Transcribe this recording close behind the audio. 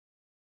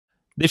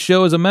This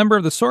show is a member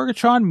of the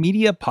Sorgatron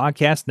Media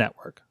Podcast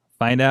Network.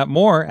 Find out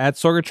more at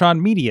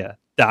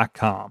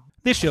sorgatronmedia.com.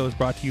 This show is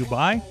brought to you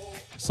by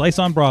Slice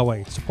on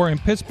Broadway, supporting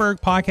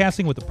Pittsburgh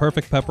podcasting with the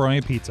perfect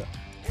pepperoni pizza.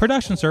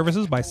 Production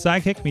services by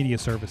Sidekick Media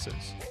Services.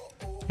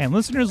 And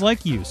listeners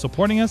like you,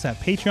 supporting us at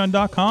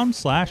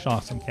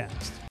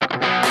patreon.com/AwesomeCast.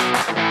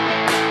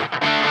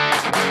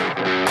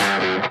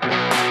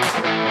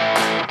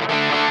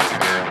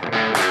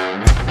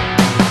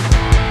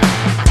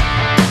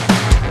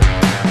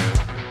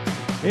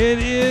 It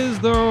is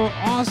the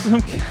awesome.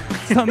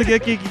 It's time to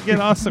get geeky, get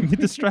awesome. You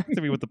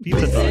distracted me with the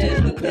pizza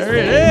talk. There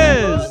it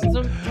is.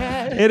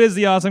 It is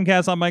the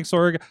AwesomeCast. I'm Mike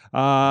Sorg.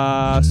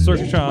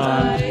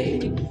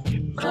 Sorgatron.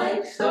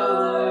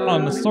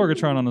 On the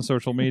Sorgatron on the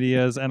social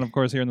medias, and of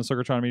course here in the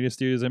Sorgatron Media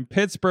Studios in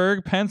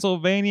Pittsburgh,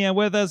 Pennsylvania.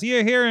 With us,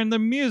 you're hearing the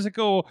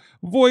musical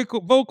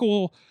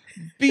vocal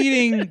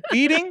beating.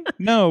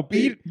 The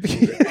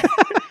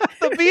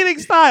beating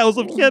styles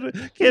of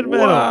Kid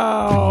Metal.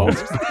 Wow.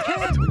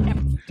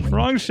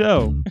 Wrong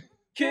show.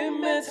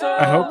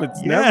 I hope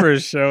it's never a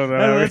show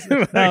though.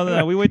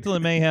 No. We wait till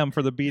the mayhem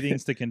for the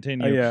beatings to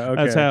continue. Yeah,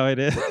 okay. That's how it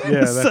is.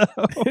 Yeah,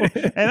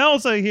 and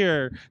also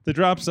here to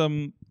drop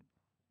some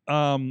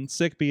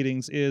sick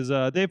beatings is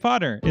Dave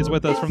Potter is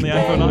with us from the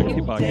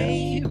iPhone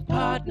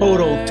podcast.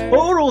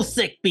 Total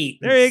sick beat.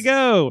 There you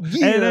go.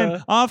 Yeah. And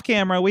then off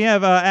camera we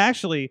have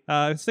Ashley.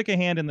 Stick a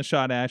hand in the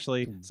shot,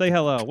 Ashley. Say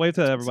hello. Wave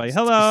to everybody.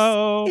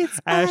 Hello.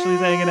 Ashley's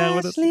hanging out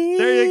with us.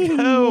 There you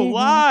go.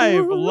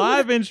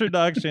 Live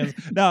introductions.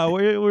 No,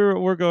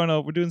 we're going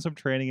over. We're doing some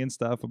training and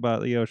stuff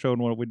about showing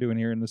what we're doing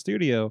here in the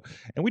studio,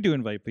 and we do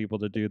invite people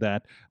to do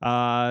that.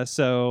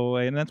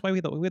 And that's why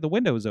we have the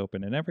windows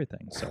open and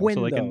everything. So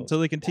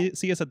they can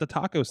see us at the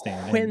taco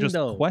stand and just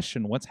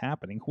question what's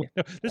happening.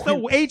 There's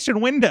no H in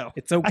window.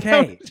 It's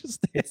okay.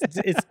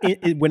 It's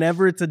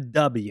whenever it's a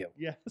W.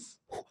 Yes.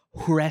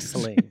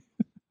 Wrestling.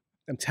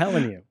 I'm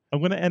telling you. I'm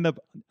going to end up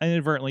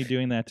inadvertently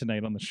doing that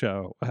tonight on the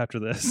show after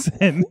this.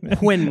 And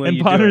when will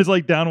you Potter's do it?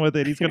 like down with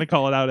it. He's going to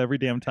call it out every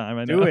damn time.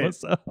 I know. Do it.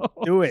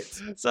 Do it.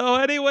 So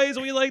anyways,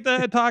 we like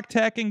to talk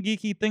tech and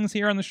geeky things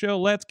here on the show.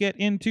 Let's get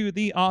into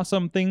the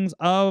awesome things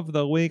of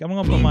the week. I'm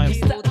going to put my...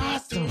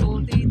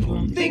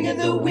 Thing of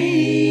the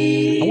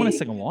week. I want to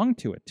sing along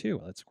to it too.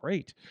 That's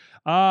great.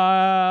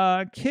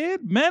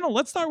 Kid Metal,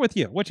 let's start with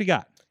you. What you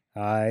got?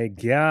 I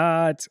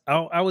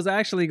was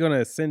actually going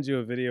to send you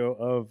a video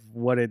of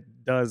what it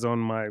does on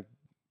my...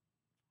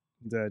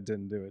 That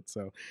didn't do it.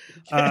 So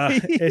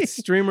it's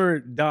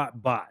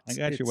streamer.bot. I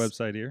got your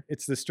website here.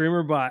 It's the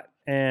streamer bot,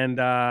 and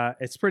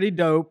it's pretty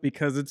dope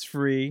because it's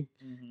free,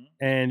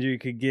 and you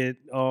could get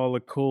all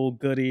the cool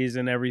goodies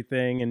and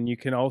everything, and you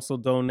can also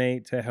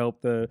donate to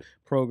help the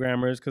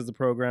programmers because the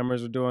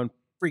programmers are doing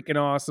freaking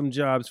awesome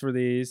jobs for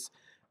these.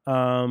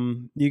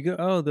 You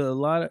go the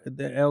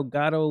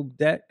Elgato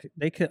deck.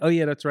 They can. Oh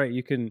yeah, that's right.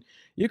 You can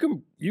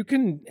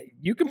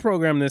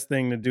program this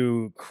thing to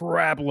do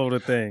crap load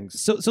of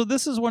things. So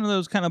this is one of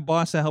those kind of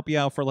bots that help you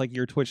out for like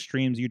your Twitch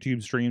streams,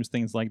 YouTube streams,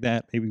 things like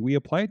that. Maybe we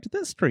apply it to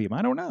this stream.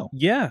 I don't know.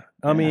 Yeah.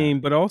 I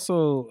mean, but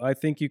also I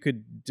think you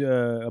could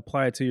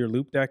apply it to your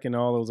loop deck and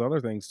all those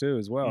other things too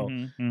as well.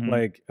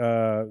 Like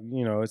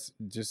it's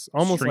just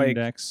almost Stream like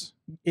decks.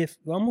 if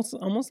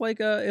almost like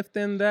a if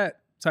then that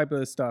type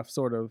of stuff,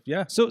 sort of.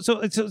 Yeah. So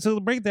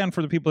break it down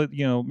for the people that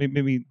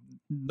maybe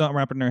not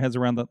wrapping their heads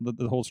around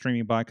the whole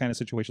streaming bot kind of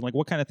situation. Like,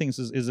 what kind of things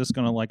is this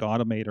going to like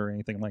automate or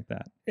anything like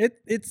that?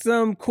 It's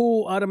some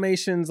cool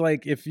automations.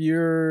 Like if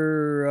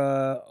you're,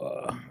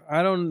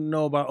 I don't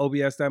know about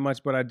OBS that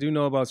much, but I do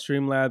know about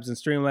Streamlabs, and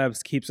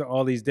Streamlabs keeps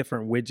all these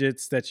different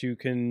widgets that you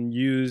can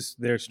use.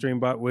 Their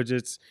StreamBot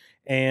widgets,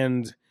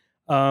 and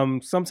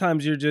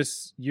sometimes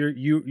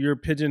you're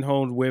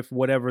pigeonholed with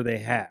whatever they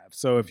have.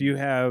 So if you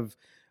have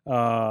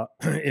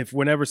if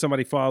whenever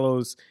somebody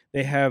follows,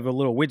 they have a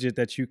little widget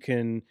that you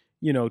can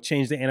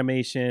change the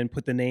animation,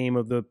 put the name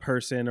of the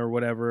person or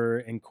whatever,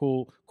 and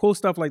cool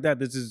stuff like that.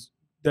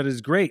 That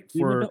is great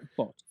for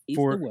the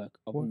work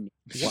of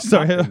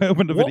Sorry, I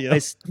opened the video.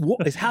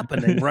 What is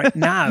happening right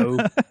now?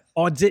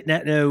 I did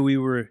not know we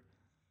were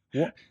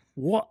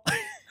what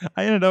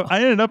I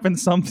ended up in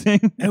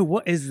something. Oh,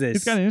 what is this?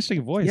 It's got an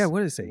interesting voice. Yeah,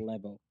 what is it?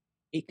 level.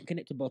 It can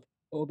connect to both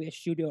OBS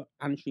Studio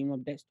and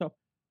Streamlabs desktop,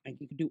 and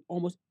you can do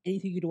almost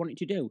anything you want it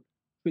to do.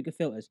 Trigger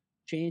filters,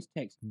 change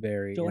text,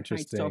 Very show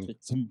interesting.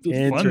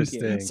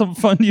 Some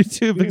fun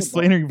YouTube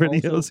explaining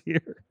videos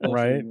here.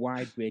 Right.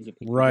 Wide range of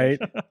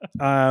Right.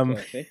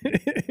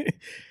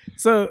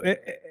 So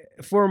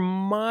for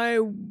my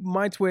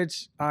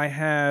Twitch, I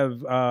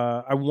have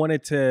I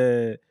wanted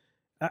to.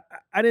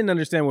 I didn't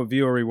understand what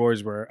viewer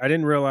rewards were. I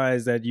didn't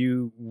realize that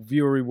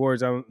viewer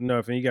rewards, I don't know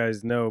if you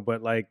guys know,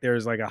 but like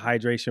there's like a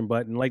hydration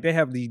button. Like they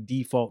have the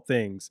default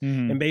things.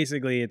 And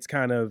basically it's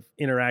kind of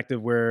interactive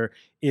where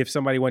if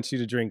somebody wants you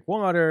to drink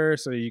water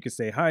so you can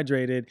stay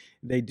hydrated,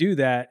 they do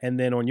that. And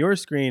then on your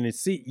screen,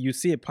 you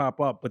see it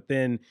pop up, but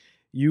then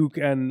you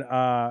can't,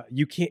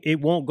 it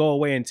won't go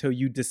away until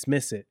you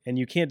dismiss it. And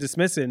you can't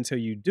dismiss it until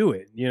you do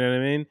it. You know what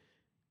I mean?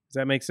 Does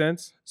that make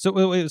sense?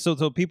 So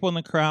so people in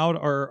the crowd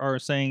are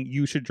saying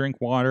you should drink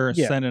water,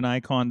 Yeah. send an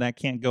icon that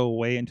can't go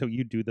away until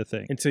you do the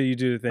thing. Until you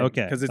do the thing.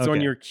 Okay, Because it's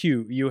on your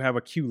queue. You have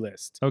a queue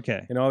list.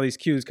 Okay. And all these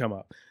queues come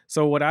up.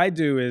 So what I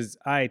do is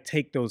I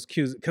take those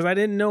queues because I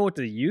didn't know what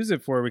to use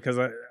it for because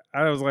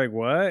I was like,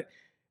 what?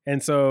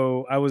 And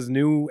so I was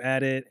new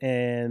at it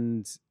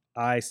and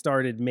I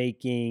started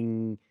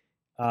making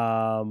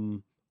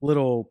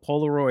little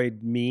Polaroid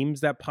memes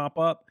that pop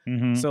up.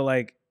 Mm-hmm. So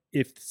like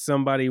if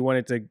somebody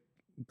wanted to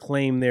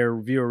claim their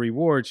viewer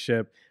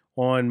rewardship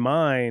on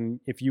mine,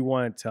 if you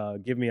want to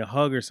give me a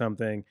hug or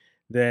something,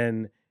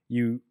 then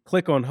you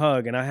click on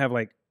hug and I have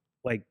like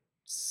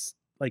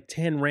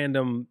 10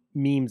 random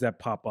memes that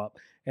pop up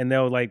and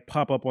they'll like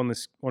pop up on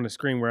the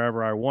screen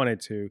wherever I want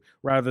it to,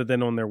 rather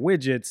than on their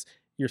widgets,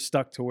 you're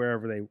stuck to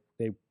wherever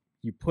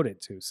you put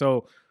it to.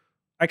 So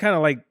I kind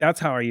of like, that's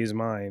how I use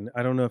mine.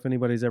 I don't know if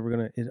anybody's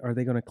ever are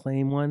they going to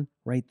claim one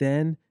right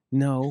then?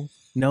 No,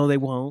 they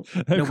won't.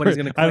 Nobody's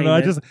gonna claim I don't know.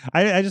 it.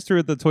 I just threw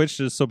it the Twitch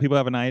just so people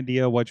have an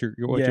idea what your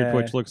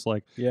Twitch looks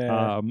like.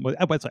 Yeah.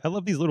 But I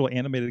love these little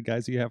animated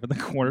guys you have in the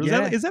corner.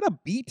 Is that a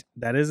beat?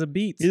 That is a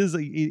beat.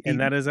 And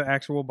that is an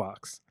actual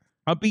box.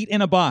 A beat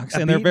in a box,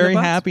 and they're very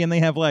happy, and they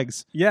have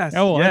legs. Yes.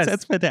 Oh, yes.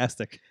 That's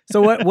fantastic.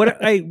 So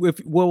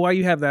while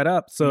you have that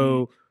up,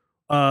 so.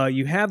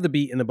 You have the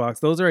beat in the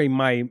box. Those are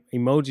my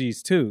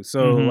emojis too.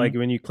 So like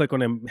when you click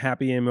on a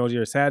happy emoji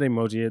or sad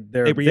emoji,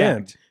 they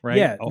react, them, right?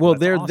 Yeah. Oh,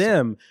 They're awesome.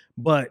 them.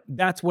 But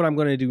that's what I'm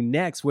going to do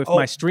next with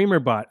my streamer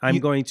bot. I'm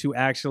going to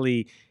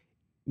actually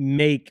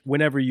make,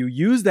 whenever you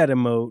use that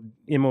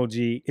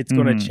emoji, it's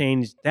going to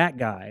change that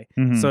guy.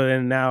 So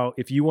then now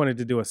if you wanted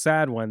to do a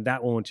sad one,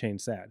 that won't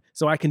change sad.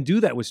 So I can do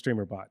that with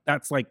streamer bot.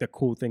 That's like the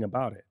cool thing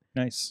about it.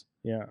 Nice.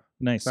 Yeah.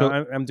 Nice. So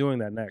I'm doing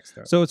that next.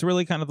 Though. So it's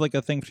really kind of like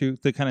a thing to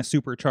kind of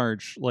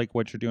supercharge like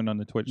what you're doing on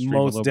the Twitch stream.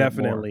 Most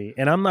definitely.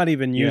 And I'm not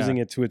even using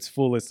it to its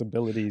fullest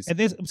abilities. And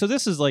this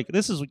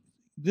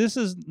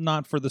is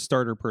not for the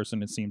starter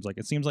person. It seems like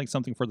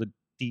something for the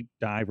deep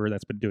diver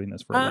that's been doing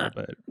this for a little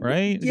bit,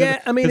 right?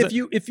 Yeah, I mean,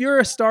 if you're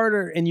a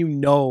starter and you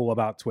know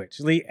about Twitch,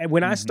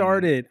 when I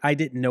started, I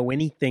didn't know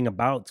anything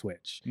about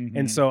Twitch,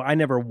 and so I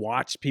never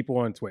watched people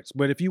on Twitch.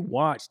 But if you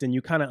watched, then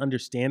you kind of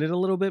understand it a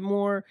little bit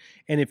more.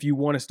 And if you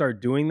want to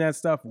start doing that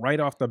stuff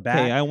right off the bat,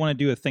 hey, I want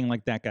to do a thing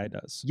like that guy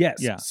does. Yes,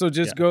 yeah. So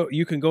just go.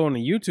 You can go on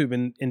YouTube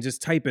and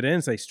just type it in,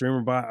 say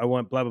streamer bot. I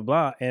want blah blah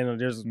blah, and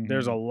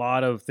there's a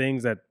lot of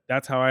things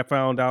that's how I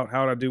found out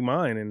how to do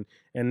mine,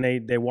 and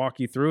they walk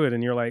you through it,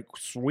 and you're like,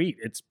 sweet,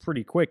 it's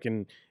pretty quick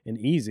and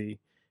easy.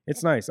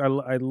 It's nice. I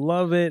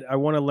love it. I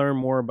want to learn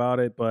more about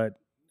it, but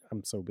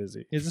I'm so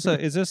busy. Is this a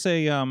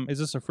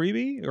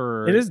freebie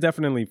or? It is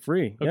definitely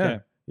free. Okay.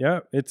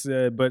 Yeah. It's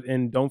but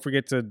don't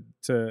forget to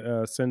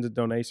send a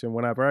donation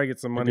whenever I get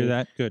some money. Do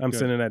that. Good. I'm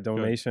sending that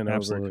donation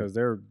over because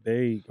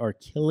they are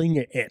killing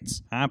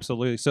it.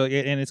 Absolutely. So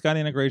and it's got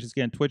integrations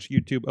again, Twitch,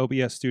 YouTube,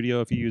 OBS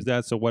Studio. If you use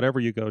that, so whatever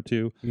you go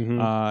to,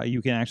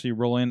 you can actually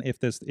roll in I think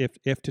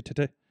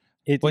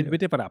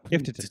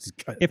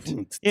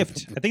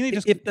they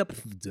just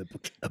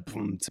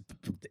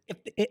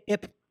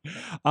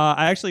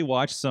I actually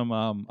watched some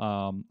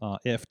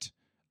live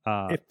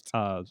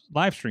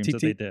streams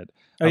that they did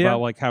about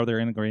like how they're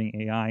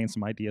integrating AI and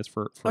some ideas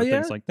for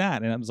things like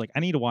that. And I was like, I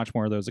need to watch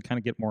more of those to kind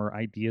of get more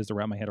ideas to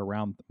wrap my head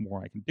around the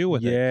more I can do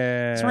with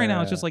it. So right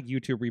now it's just like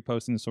YouTube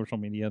reposting, social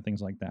media,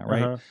 things like that,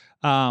 right?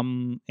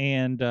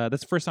 And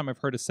that's the first time I've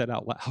heard it said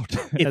out loud.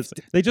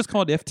 They just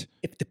call it IFT.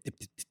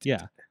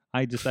 Yeah.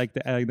 I just like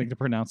to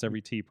pronounce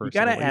every T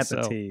personally. You gotta add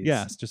the T's.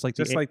 Yes, just like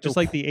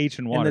the H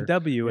in water. And the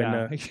W in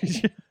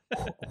the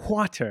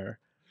water.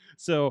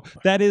 So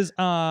that is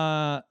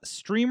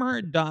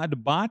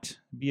streamer.bot,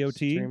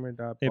 B-O-T,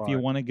 Streamer.bot. if you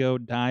want to go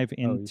dive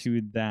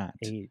into that.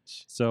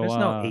 H. So there's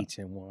no H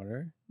in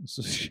water.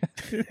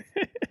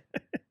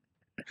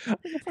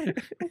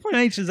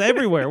 H's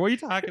everywhere. What are you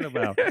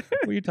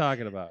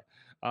talking about?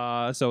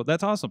 So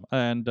that's awesome.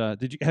 And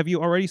have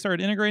you already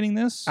started integrating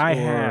this? I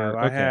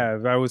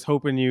have. I was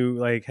hoping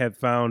you had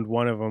found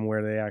one of them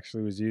where they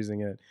actually was using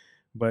it.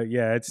 But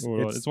yeah, it's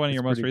one of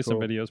your most recent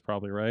videos,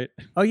 probably, right?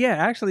 Oh yeah,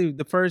 actually,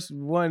 the first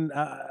one.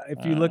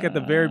 If you look at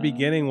the very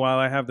beginning, while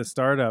I have the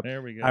startup,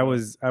 there we go. I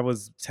was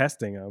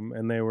testing them,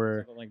 and they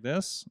were something like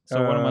this.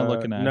 So what am I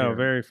looking at? No,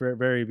 here?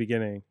 very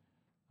beginning.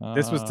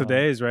 This was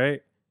today's,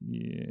 right?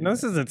 Yeah. No,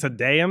 this isn't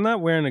today. I'm not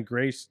wearing a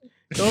gray.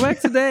 Go back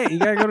today. You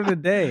gotta go to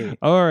today.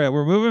 All right,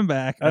 we're moving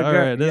back. All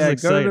right, this is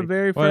exciting. Go to the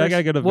very first. Wait, I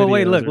gotta go to videos. Well,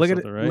 wait, look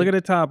at right? look at the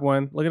top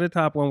one. Look at the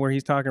top one where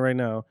he's talking right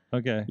now.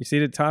 Okay. You see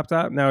the top?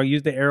 Now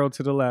use the arrow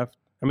to the left.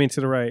 I mean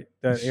to the right.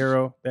 That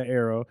arrow,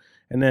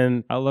 and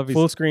then I love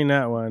full screen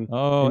that one.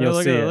 Oh,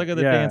 look at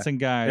the dancing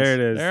guys.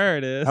 There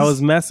it is. I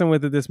was messing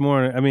with it this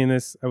morning. I mean, I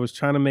was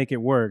trying to make it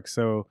work.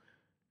 So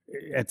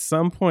at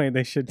some point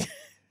they should.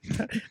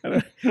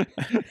 I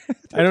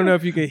don't know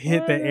if you could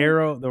hit the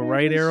arrow, the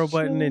right arrow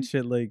button. It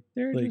should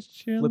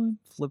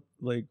flip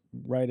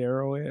right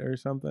arrow it or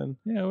something.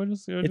 Yeah, we're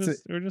just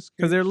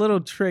because they're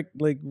little trick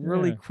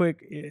really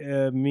quick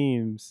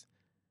memes.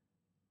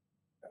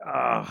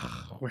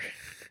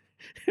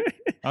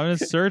 I'm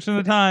just searching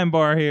the time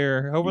bar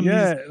here, hoping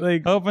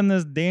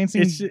this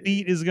dancing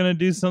beat is gonna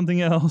do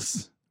something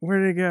else.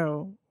 Where'd it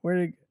go?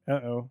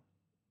 Uh-oh.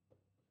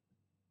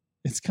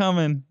 It's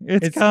coming.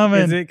 It's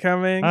coming. Is it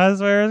coming? I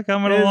swear it's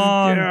coming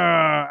along.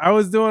 I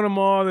was doing them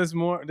all this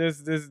right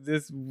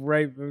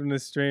in the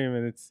stream,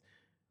 and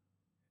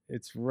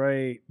it's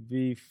right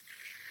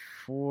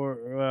before.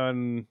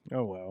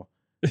 Oh well.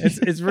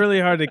 It's really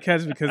hard to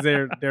catch because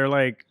they're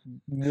like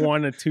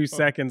 1 or 2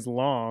 seconds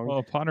long.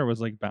 Well, Potter was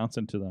like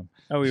bouncing to them.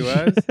 Oh, he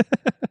was?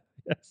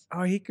 Yes.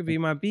 Oh, he could be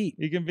my beat.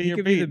 He can be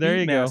your beat. There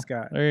you go.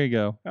 There you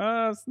go.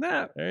 Oh,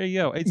 snap. There you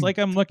go. It's like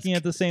I'm looking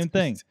at the same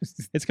thing.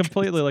 It's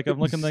completely like I'm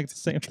looking at the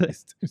same thing.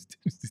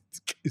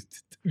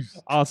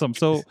 Awesome.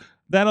 So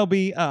that'll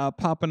be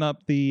popping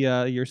up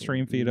the your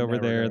stream feed over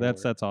there.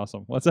 That's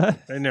awesome. What's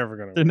that? They're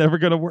never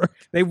gonna work.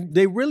 They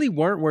really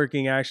weren't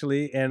working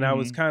actually, and I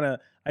was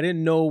I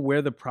didn't know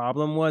where the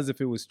problem was, if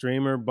it was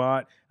streamer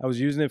bot. I was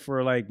using it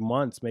for like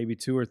months, maybe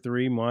 2 or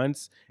 3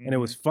 months, and it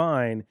was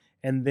fine.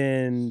 And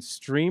then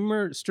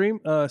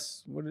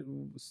slobs. What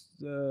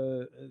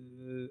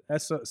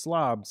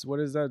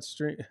is that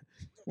stream?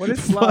 What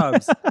is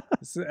slobs?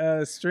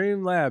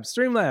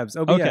 Streamlabs OBS.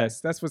 Okay.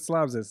 That's what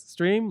slobs is.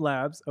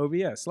 Streamlabs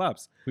OBS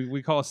slobs.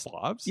 We call it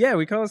slobs? Yeah,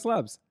 we call it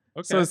slobs.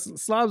 Okay. So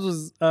slobs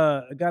was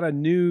got a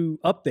new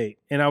update,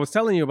 and I was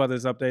telling you about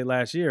this update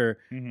last year.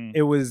 Mm-hmm.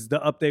 It was the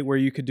update where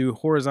you could do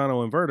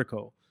horizontal and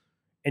vertical.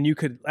 And you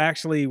could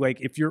actually, like,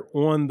 if you're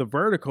on the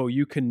vertical,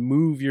 you can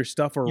move your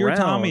stuff around. You're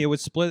telling me it would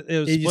split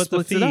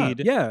the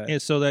feed, yeah,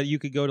 so that you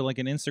could go to like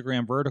an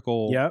Instagram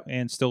vertical,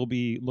 and still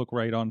look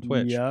right on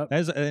Twitch. Yep.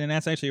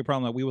 That's actually a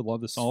problem that we would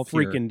love to solve.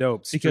 Freaking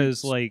dope.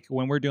 Because like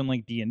when we're doing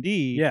like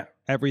D&D,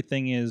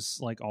 everything is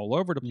like all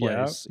over the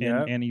place,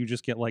 and you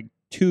just get like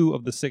 2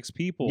 of the 6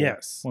 people.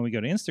 Yes. When we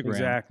go to Instagram,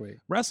 exactly.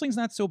 Wrestling's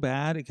not so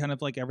bad. It kind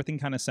of like everything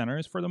kind of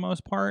centers for the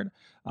most part.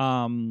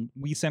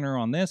 We center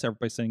on this.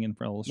 Everybody's sitting in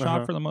for a little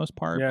shot for the most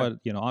part. Yeah. But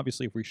you know,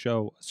 obviously, if we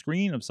show a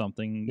screen of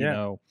something, you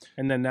know,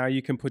 and then now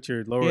you can put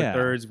your lower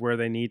thirds where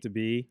they need to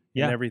be,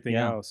 and everything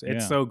else.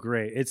 It's so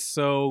great. It's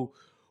so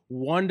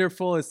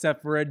wonderful,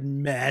 except for it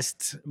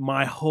messed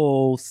my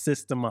whole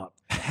system up.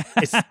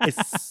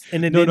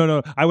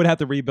 No. I would have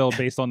to rebuild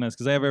based on this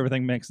because I have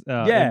everything mixed in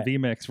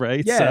vMix,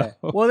 right? Yeah.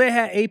 So. Well, they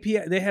had API.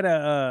 They had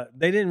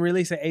they didn't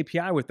release an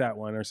API with that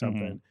one or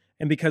something,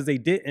 mm-hmm. and because they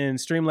didn't,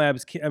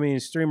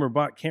 Streamer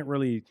Bot can't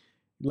really,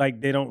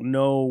 like, they don't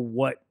know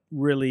what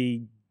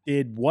really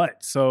did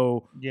what.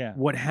 So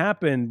what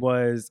happened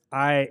was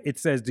it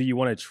says, "Do you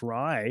want to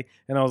try?"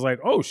 And I was like,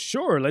 "Oh,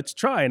 sure, let's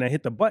try." And I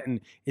hit the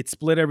button. It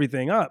split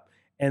everything up,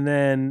 and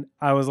then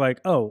I was like,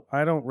 "Oh,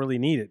 I don't really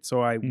need it."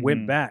 So I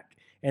went back.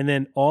 And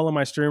then all of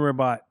my Streamer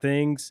Bot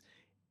things,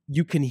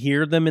 you can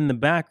hear them in the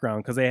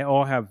background because they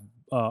all have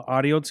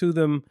audio to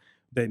them,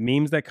 the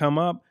memes that come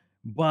up,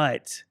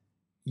 but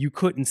you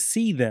couldn't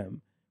see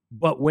them.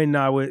 But when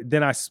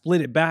I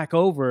split it back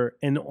over,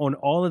 and on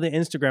all of the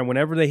Instagram,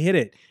 whenever they hit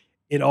it,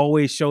 it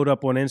always showed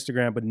up on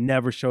Instagram, but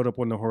never showed up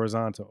on the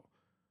horizontal.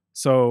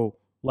 So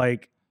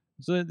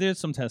so there's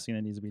some testing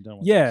that needs to be done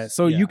with this.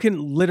 So you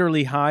can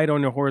literally hide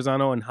on the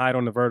horizontal and hide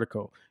on the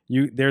vertical.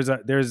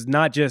 There's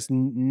not just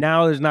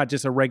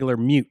a regular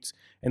mute,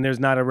 and there's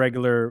not a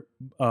regular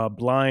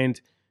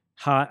blind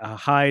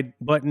hide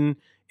button.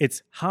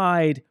 It's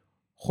hide,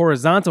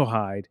 horizontal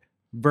hide,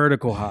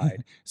 vertical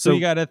hide. So you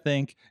got to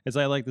think, as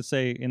I like to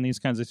say in these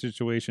kinds of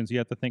situations, you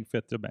have to think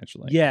 5th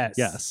dimensionally.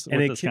 Yes.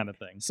 With this kind of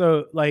thing.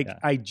 So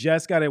I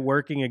just got it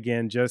working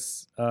again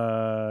just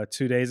 2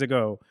 days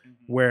ago,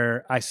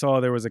 where I saw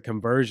there was a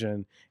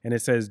conversion, and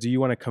it says, "Do you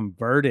want to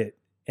convert it?"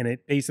 And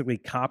it basically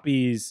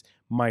copies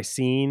my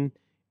scene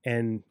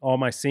and all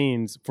my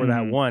scenes for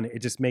that one. It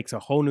just makes a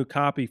whole new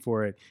copy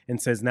for it and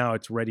says now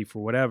it's ready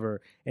for whatever.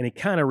 And it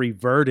kind of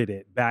reverted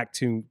it back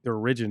to the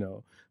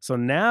original. So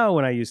now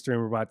when I use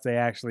Streamer Bots, they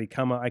actually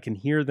come up. I can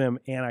hear them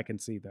and I can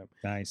see them.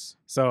 Nice.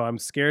 So I'm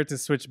scared to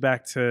switch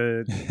back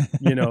to,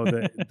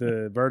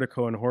 the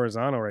vertical and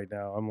horizontal right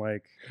now. I'm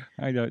like,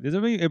 I know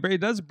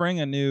it does bring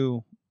a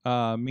new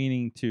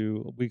meaning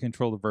to we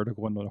control the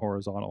vertical and the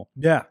horizontal.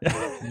 Yeah.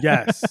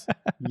 Yes.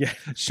 Yeah.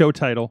 Show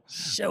title.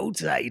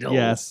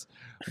 Yes.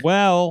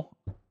 Well,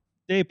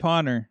 Dave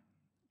Ponder,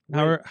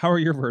 how are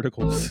your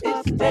verticals?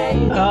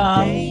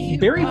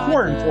 Very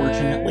poor,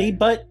 unfortunately,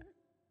 but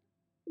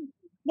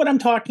what I'm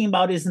talking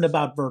about isn't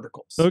about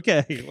verticals.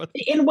 Okay.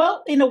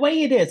 In a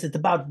way it is. It's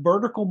about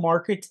vertical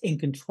markets and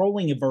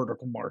controlling a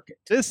vertical market.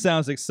 This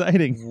sounds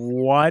exciting.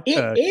 What?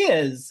 It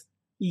is.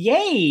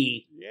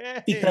 Yay.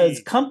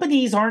 Because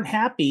companies aren't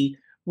happy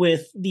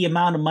with the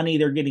amount of money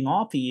they're getting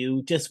off of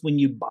you just when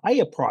you buy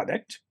a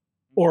product,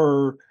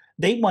 or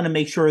they want to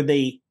make sure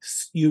they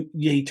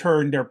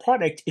turn their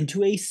product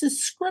into a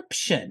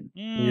subscription.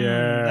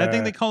 Yeah. I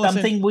think they call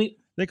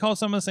they call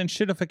some of this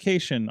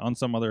shitification on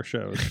some other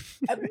shows.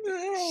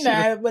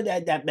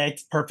 That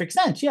makes perfect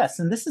sense. Yes.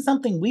 And this is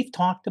something we've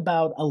talked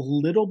about a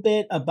little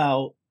bit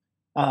about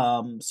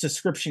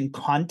subscription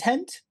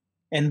content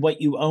and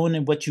what you own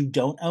and what you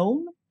don't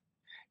own.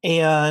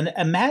 And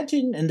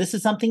imagine, and this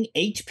is something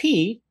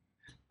HP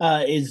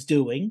is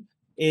doing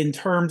in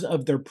terms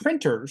of their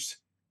printers.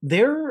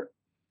 They're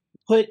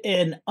put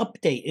an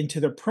update into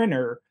the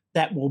printer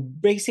that will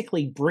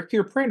basically brick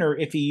your printer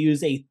if you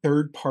use a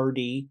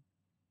third-party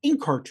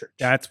ink cartridge.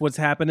 That's what's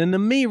happening to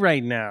me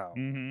right now.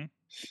 Mm-hmm.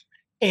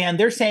 And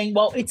they're saying,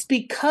 well, it's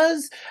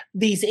because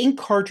these ink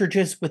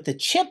cartridges with the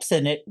chips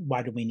in it.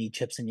 Why do we need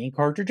chips in ink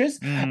cartridges?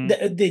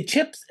 Mm-hmm. The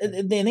chips,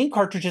 the ink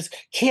cartridges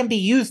can be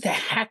used to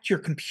hack your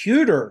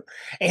computer,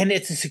 and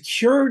it's a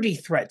security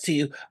threat.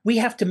 So we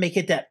have to make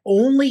it that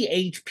only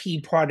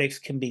HP products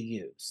can be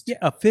used. Yeah,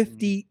 a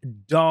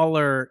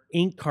 $50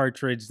 ink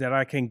cartridge that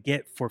I can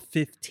get for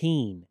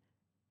 $15.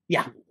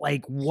 Yeah.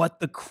 Like, what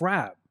the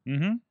crap?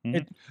 Mm-hmm.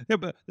 Mm-hmm. Yeah,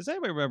 but does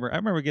anybody remember? I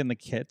remember getting the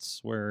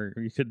kits where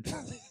you could...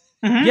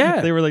 Mm-hmm. Yeah,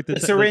 they were like the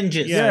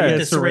syringes.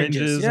 The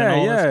syringes and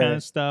all this kind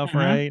of stuff, Mm-hmm.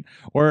 right?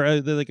 Or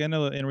like I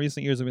know in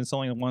recent years, I've been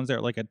selling the ones that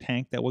are like a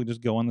tank that will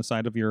just go on the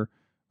side of your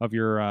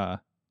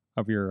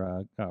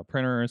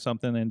printer or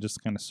something and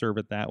just kind of serve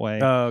it that way.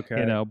 Oh, okay.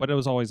 You know, but it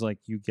was always like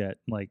you get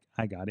like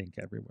I got ink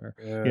everywhere.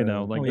 You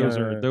know, like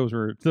yeah. those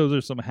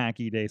are some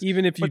hacky days.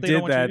 Even if you But they don't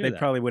did want you to that, do they that.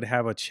 probably would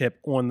have a chip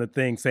on the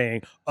thing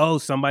saying, "Oh,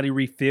 somebody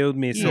refilled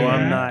me, so Yeah.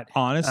 I'm not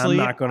Honestly, I'm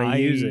not going to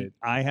use it."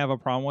 I have a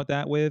problem with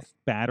that with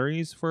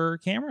batteries for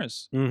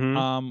cameras.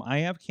 Mm-hmm. I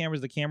have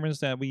cameras. The cameras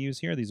that we use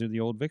here, these are the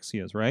old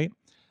Vixias, right?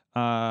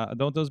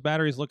 Don't those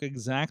batteries look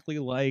exactly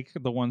like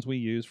the ones we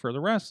use for the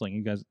wrestling?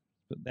 You guys,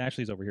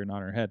 Ashley's over here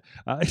nodding her head.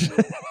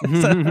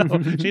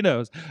 So she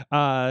knows.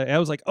 I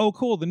was like, oh,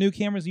 cool. The new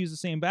cameras use the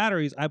same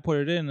batteries. I put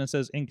it in and it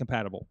says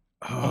incompatible.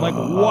 I'm like,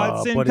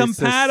 what's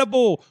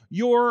incompatible?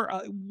 You're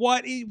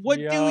what do you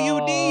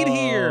need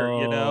here?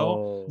 You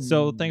know.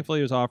 So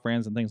thankfully it was off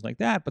brands and things like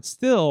that. But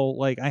still,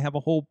 like I have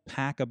a whole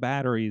pack of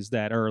batteries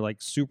that are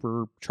like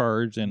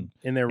supercharged and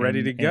they're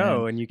ready to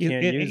go, and you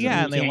can't use them.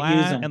 Yeah, and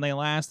they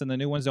last, and the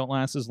new ones don't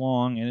last as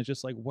long. And it's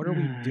just like, what are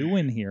we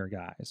doing here,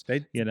 guys? They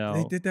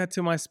did that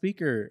to my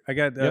speaker. I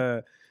got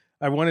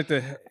I wanted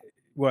to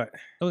what?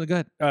 Oh,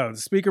 good. Oh, the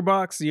speaker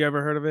box. You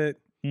ever heard of it?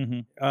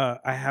 Mm-hmm.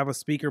 I have a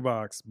speaker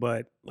box,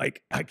 but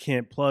like I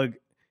can't plug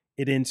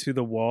it into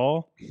the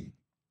wall.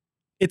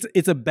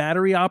 It's a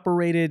battery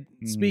operated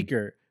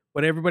speaker,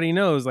 but everybody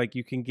knows like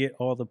you can get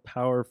all the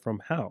power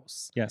from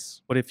house.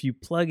 Yes, but if you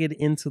plug it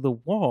into the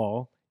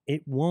wall,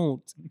 it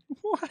won't.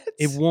 What?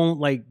 It won't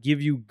like give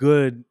you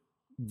good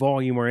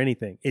volume or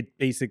anything. It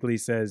basically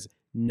says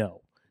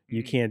no,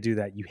 you can't do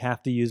that. You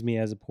have to use me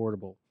as a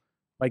portable.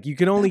 Like you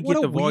can only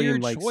get the volume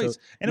like choice.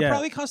 So, and it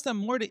probably costs them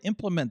more to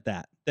implement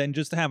that than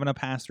just having a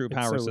pass-through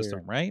power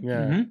system, right?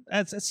 Yeah. Mm-hmm.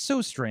 That's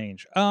so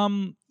strange.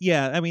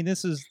 Yeah, I mean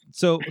this is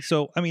so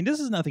I mean this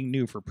is nothing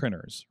new for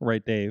printers,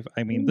 right, Dave?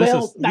 I mean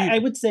I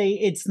would say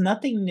it's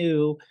nothing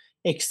new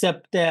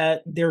except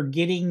that they're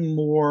getting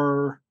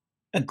more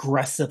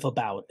aggressive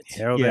about it.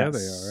 Hell, there they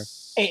are.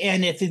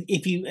 And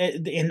if you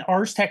in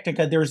Ars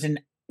Technica there's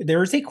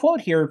a quote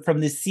here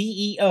from the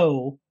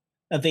CEO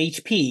of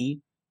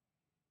HP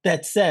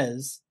that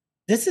says,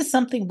 "This is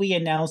something we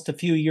announced a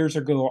few years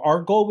ago.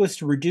 Our goal was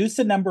to reduce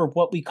the number of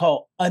what we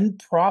call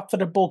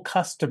unprofitable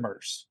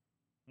customers.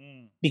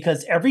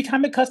 Because every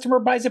time a customer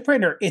buys a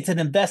printer, it's an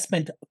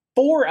investment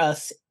for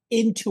us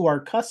into our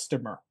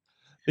customer.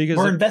 Because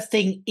we're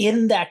investing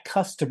in that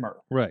customer.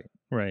 Right.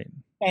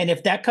 And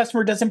if that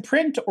customer doesn't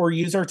print or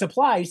use our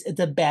supplies, it's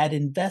a bad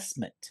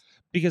investment.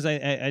 Because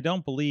I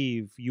don't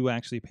believe you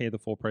actually pay the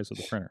full price of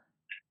the printer.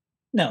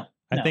 No.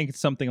 I think it's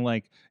something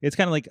like, it's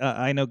kind of like,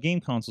 I know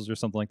game consoles or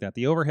something like that.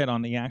 The overhead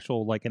on the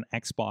actual, like an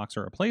Xbox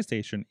or a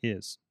PlayStation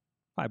is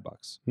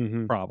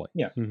 $5, probably.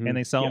 Yeah. And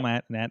they sell them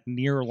at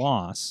near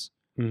loss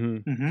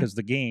because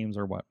the games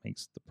are what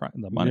makes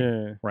the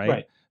money,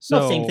 right?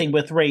 So same thing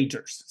with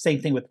Razors.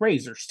 Same thing with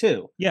Razors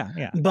too.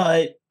 Yeah.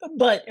 But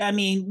I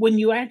mean, when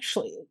you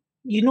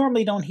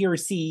normally don't hear a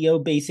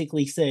CEO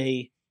basically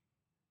say,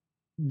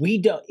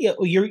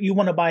 you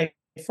want to buy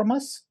from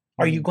us?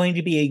 Are you going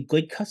to be a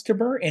good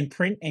customer and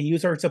print and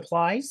use our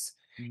supplies?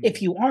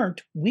 If you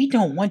aren't, we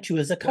don't want you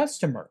as a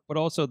customer. But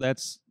also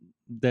that's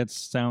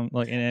sound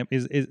like, and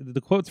is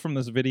the quotes from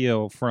this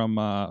video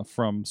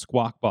from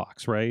Squawk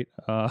Box, right?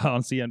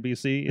 On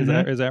CNBC.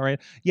 Is that right?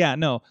 Yeah,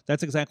 no,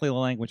 that's exactly the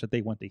language that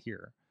they want to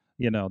hear.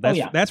 You know, that's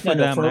for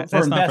them. That's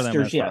for not investors, for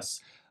them. Yes.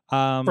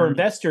 For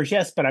investors,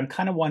 yes, but I'm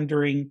kind of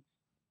wondering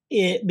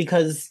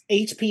because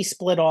HP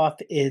split off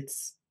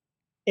its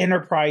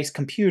enterprise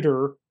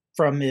computer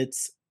from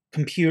its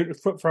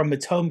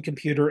home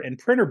computer and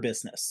printer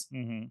business.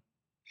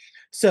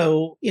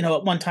 So,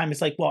 at one time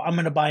it's like, well, I'm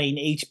going to buy an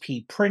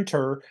HP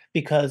printer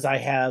because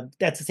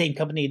that's the same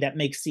company that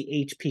makes the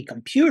HP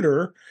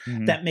computer,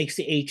 that makes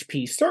the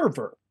HP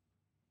server.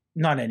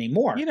 Not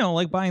anymore.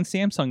 Like buying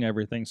Samsung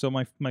everything. So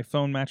my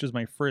phone matches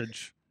my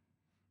fridge.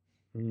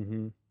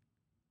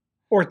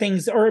 Or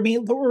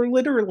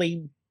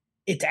literally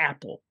it's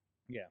Apple.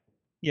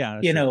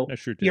 Yeah,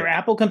 that's true too. Your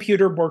Apple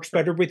computer works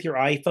better with your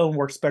iPhone,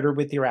 works better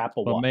with your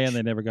Apple Watch. But man,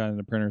 they never got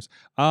into printers.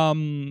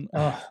 No,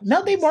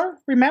 they were.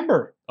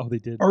 Remember? Oh, they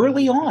did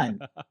early on.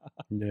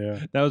 Yeah,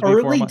 that was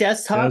early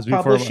desktop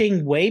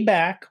publishing way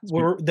back.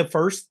 Were the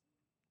first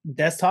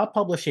desktop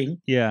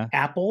publishing. Yeah.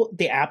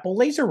 The Apple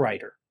Laser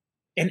Writer.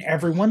 And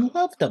everyone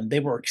loved them. They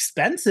were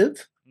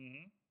expensive,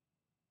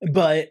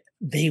 but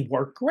they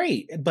worked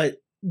great.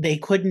 But they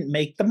couldn't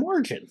make the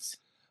margins.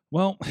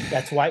 Well,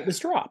 that's why it was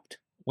dropped.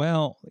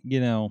 Well,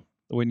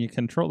 when you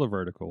control the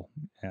vertical,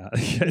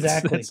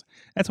 exactly.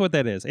 That's what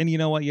that is. And you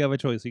know what? You have a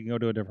choice. You can go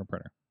to a different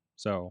printer.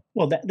 So,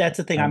 well, that's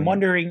the thing. I'm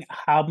wondering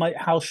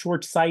how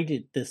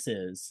short-sighted this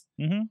is,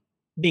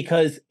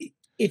 because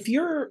if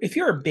you're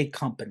a big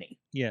company,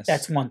 yes,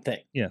 that's one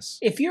thing. Yes.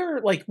 If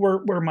you're like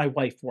where my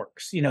wife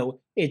works,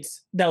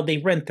 it's now they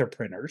rent their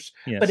printers,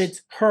 but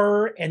it's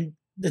her and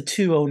the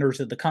two owners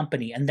of the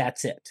company, and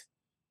that's it.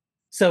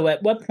 So,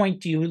 at what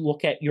point do you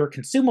look at your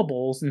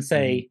consumables and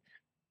say?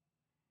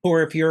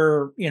 Or if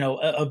you're,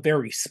 a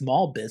very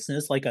small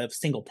business, like a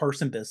single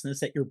person business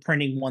that you're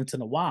printing once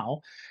in a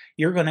while,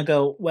 you're going to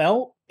go,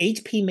 well,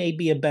 HP may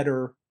be a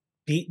good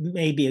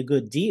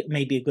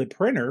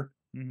printer,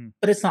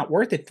 but it's not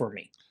worth it for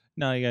me.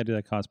 No, you got to do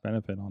that cost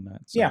benefit on that.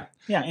 So.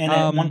 Yeah. And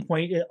at one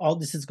point, all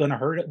this is going to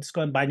hurt. It's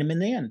going to bite them in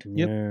the end.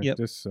 Yep.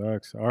 This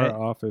sucks. Our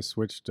office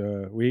switched.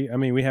 We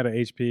had an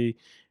HP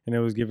and it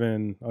was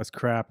giving us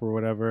crap or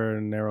whatever.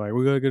 And they were like,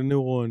 we got to get a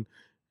new one.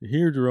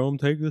 Here, Jerome,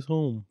 take this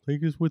home. Take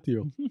this with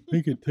you.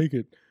 Take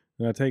it.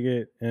 And I take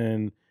it,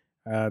 and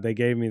they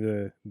gave me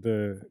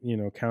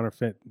the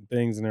counterfeit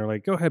things, and they were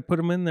like, go ahead, put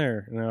them in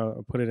there. And I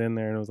put it in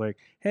there, and it was like,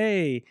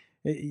 hey,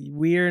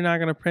 we're not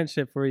going to print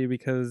shit for you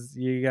because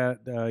you got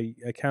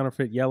a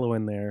counterfeit yellow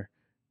in there.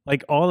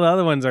 Like, all the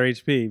other ones are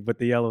HP, but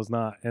the yellow's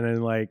not. And then,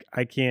 like,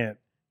 I can't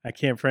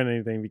print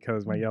anything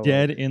because my yellow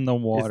dead in the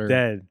water. It's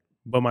dead.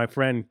 But my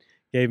friend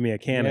gave me a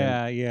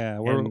Canon. Yeah.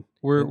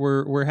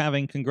 We're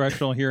having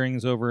congressional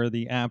hearings over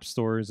the app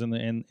stores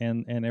and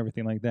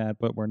everything like that,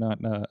 but we're not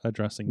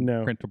addressing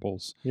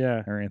printables,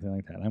 or anything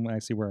like that. I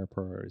see where our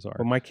priorities are.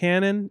 But my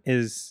Canon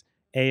is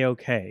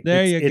A-OK.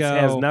 There you go. It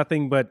has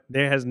nothing but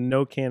there has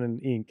no Canon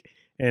ink,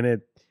 and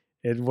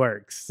it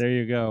works. There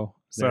you go.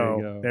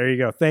 There you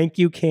go. Thank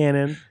you,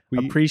 Canon.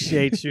 We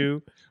appreciate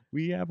you.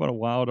 We have a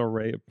wild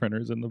array of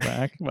printers in the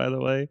back. By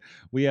the way,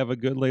 we have a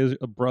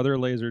Brother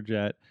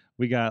LaserJet.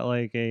 We got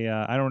like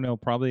I don't know,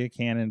 probably a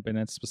Canon, but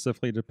it's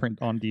specifically to print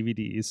on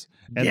DVDs.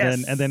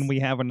 And then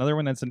we have another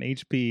one that's an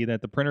HP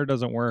that the printer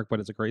doesn't work, but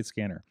it's a great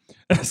scanner.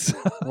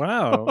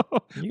 Wow.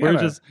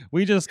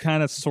 We just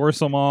kind of source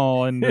them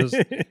all, and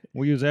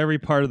we use every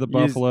part of the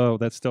Buffalo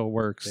that still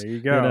works. There you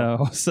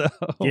go. So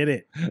get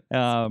it.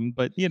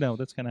 But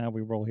that's kind of how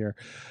we roll here.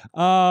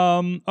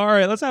 All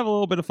right, let's have a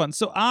little bit of fun.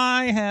 So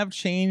I have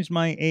changed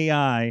my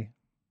AI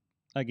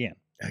again.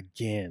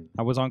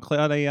 I was on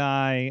Cloud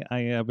AI. I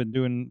have been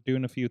doing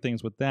a few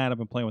things with that. I've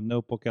been playing with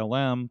Notebook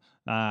LM.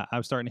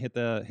 I'm starting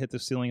to hit the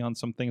ceiling on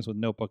some things with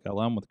Notebook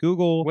LM with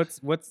Google.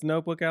 What's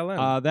Notebook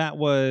LM? That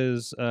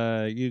was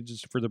you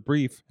just for the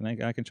brief,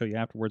 and I can show you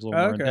afterwards a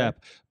little more in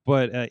depth.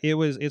 But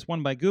it's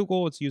one by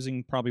Google. It's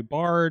using probably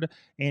Bard,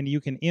 and you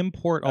can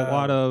import a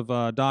lot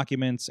of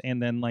documents, and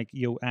then like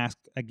you ask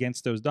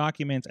against those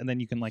documents, and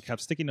then you can like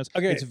have sticky notes.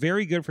 Okay. It's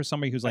very good for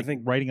somebody who's like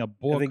writing a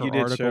book or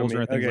articles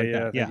or things like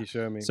that. I think you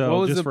showed me. So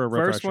what was just the for a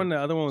first one? The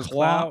other one was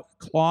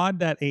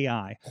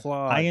Claude.ai.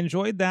 Claude. I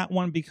enjoyed that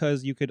one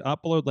because you could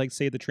upload, like,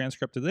 say, the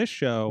transcript of this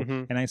show,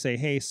 and I say,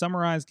 hey,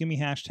 summarize, give me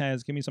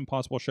hashtags, give me some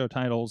possible show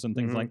titles and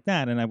things like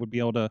that, and I would be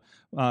able to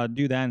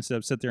do that instead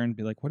of sit there and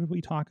be like, what did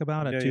we talk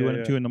about at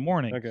 2 in the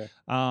morning? Okay.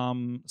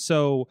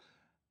 So,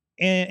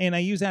 and I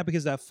use that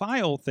because that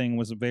file thing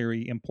was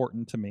very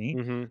important to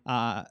me.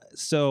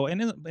 So,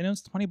 and it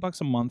was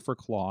 $20 a month for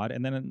Claude,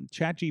 and then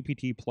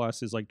ChatGPT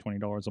Plus is like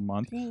 $20 a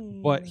month.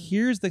 But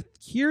here's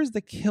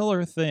the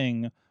killer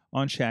thing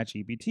on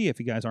ChatGPT. If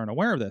you guys aren't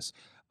aware of this,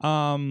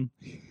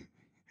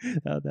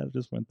 that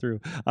just went through.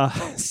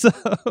 So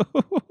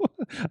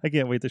I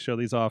can't wait to show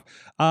these off.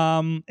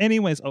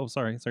 Anyways,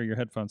 sorry, your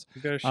headphones.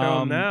 You better show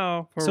them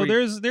now. So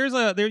there's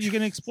you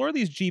can explore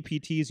these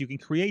GPTs. You can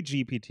create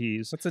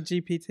GPTs. What's a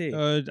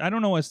GPT? I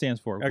don't know what it stands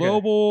for. Okay.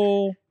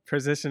 Global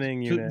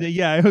Positioning Unit.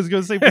 Yeah, I was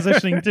going to say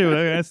positioning too.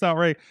 That's not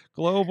right.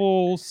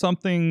 Global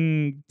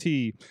something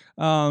T.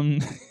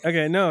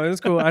 Okay, no, it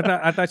was cool.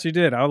 I thought you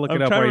did. I'll look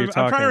it up while you're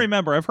talking. I'm trying to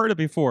remember. I've heard it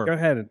before. Go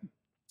ahead.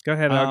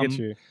 I'll get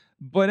you.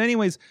 But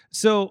anyways,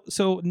 so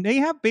they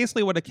have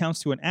basically what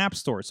accounts to an app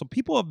store. So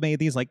people have made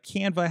these, like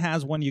Canva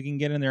has one. You can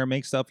get in there and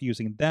make stuff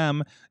using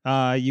them.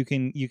 You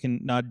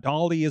can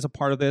Dolly is a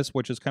part of this,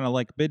 which is kind of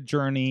like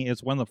Midjourney.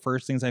 It's one of the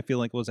first things I feel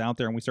like was out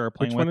there, and we started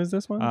playing with. Which one is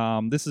this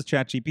one? This is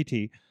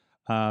ChatGPT.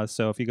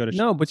 So if you go to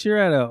no, but you're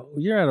at a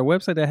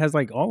website that has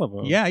like all of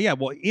them. Yeah.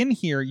 Well, in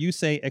here you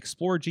say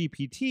explore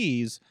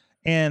GPTs,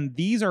 and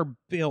these are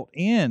built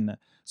in.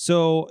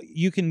 So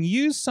you can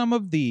use some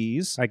of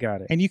these. I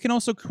got it. And you can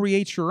also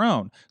create your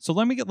own. So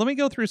let me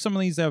go through some of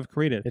these that I've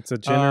created. It's a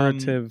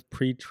generative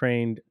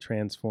pre-trained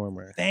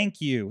transformer. Thank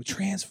you.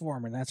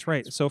 Transformer. That's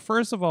right. So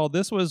first of all,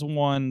 this was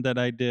one that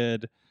I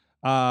did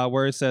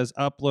where it says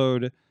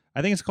upload.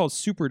 I think it's called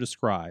Super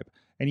Describe.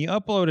 and you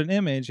upload an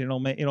image, and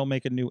it'll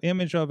make a new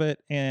image of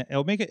it, and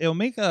it'll make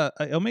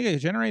a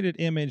generated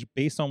image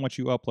based on what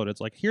you upload.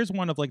 It's like, here's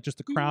one of like just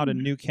the crowd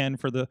and new Ken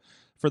for the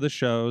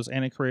shows,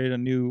 and it created a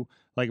new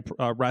like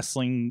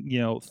wrestling,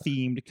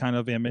 themed kind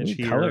of image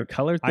here.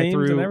 Color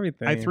themes and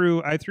everything. I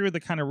threw the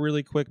kind of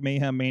really quick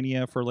Mayhem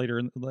Mania for later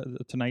in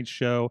tonight's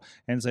show,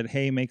 and said,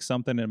 hey, make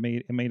something, and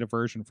it made a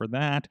version for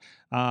that.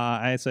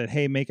 I said,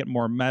 hey, make it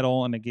more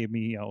metal, and it gave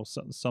me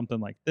something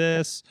like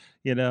this.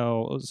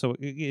 So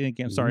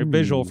again, sorry,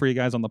 visual for you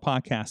guys on the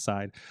podcast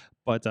side,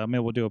 but maybe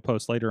we'll do a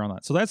post later on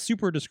that. So that's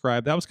super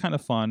described. That was kind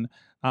of fun.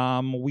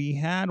 We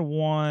had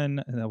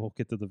one, and then we'll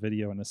get to the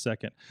video in a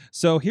second.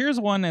 So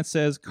here's one that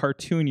says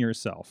cartoon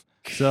yourself.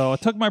 So I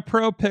took my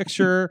pro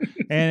picture,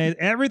 and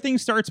everything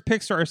starts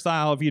Pixar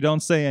style if you don't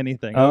say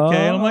anything. Okay,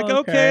 and I'm like,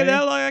 okay,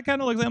 that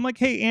kind of looks. I'm like,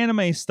 hey,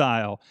 anime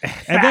style,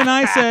 and then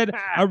I said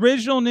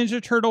original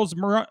Ninja Turtles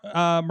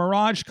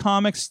Mirage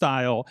comic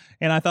style,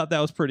 and I thought that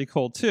was pretty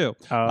cool too.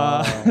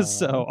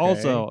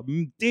 Also,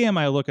 damn,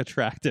 I look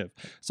attractive.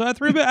 So I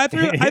threw wife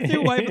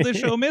of the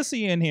show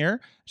Missy in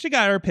here. She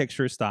got her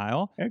picture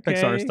style,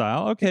 Pixar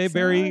style. Okay,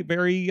 Pixar.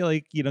 very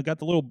like, got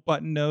the little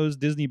button nose,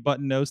 Disney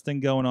button nose thing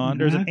going on. Mm-hmm.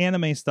 There's an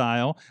anime style.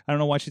 I don't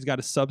know why she's got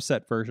a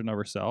subset version of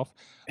herself.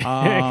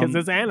 Because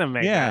it's anime.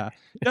 Yeah.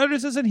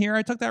 Notice isn't here.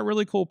 I took that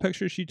really cool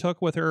picture she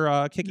took with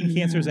her kicking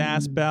cancer's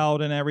ass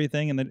belt and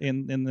everything,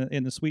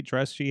 in the sweet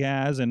dress she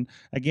has. And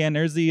again,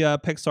 there's the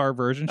Pixar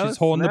version. She's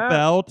holding the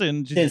belt,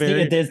 and she's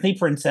a Disney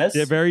princess.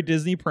 Yeah, very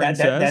Disney princess.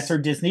 That's her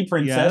Disney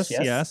princess.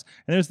 Yes.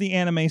 And there's the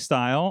anime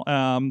style.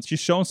 She's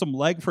showing some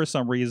leg for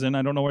some reason.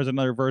 I don't know. There's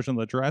another version of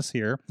the dress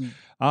here.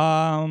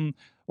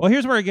 Well,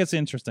 here's where it gets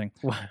interesting.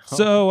 Wow.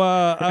 So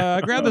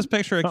I grabbed this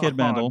picture of Kid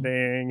Mendel,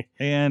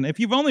 and if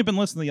you've only been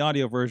listening to the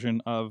audio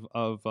version of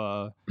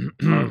our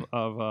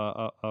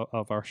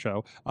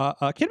show,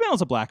 Kid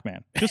Mendel's a black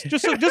man.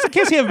 Just in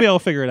case you haven't been able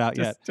to figure it out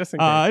yet. Just in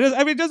case.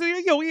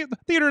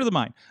 Theater of the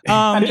mind.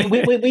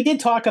 We did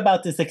talk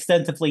about this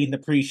extensively in the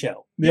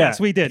pre-show. Yes,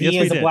 we did. He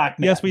is a black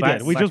man. Yes, we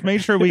did. We just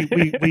made sure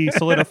we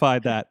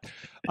solidified that.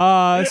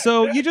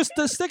 So you just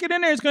stick it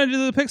in there. It's going to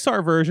do the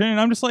Pixar version, and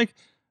I'm just like,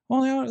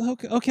 well,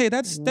 okay,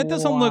 that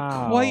doesn't look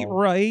quite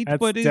right. That's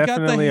but he's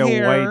got the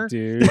hair. A white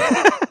dude.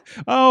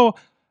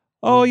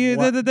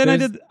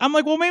 I'm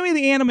like, well, maybe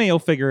the anime will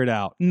figure it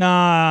out.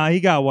 Nah, he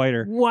got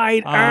whiter.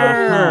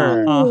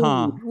 Whiter.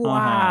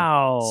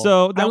 Wow.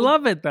 So I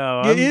love it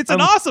though. It's an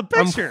awesome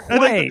picture.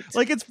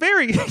 Like it's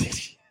very.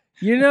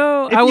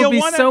 I would be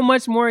so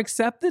much more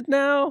accepted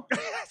now.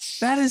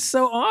 That is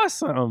so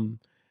awesome.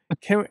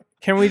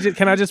 Can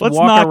I just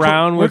walk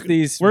around with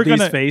these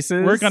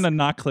faces? We're gonna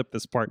not clip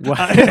this part,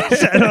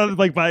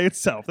 like by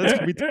itself. That's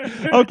gonna be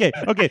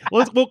okay.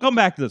 We'll come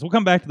back to this. We'll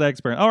come back to that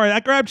experience. All right, I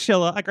grabbed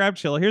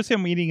Chilla. Here's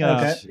him eating.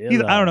 I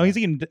don't know. He's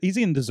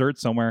eating dessert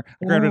somewhere.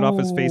 I grabbed it off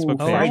his Facebook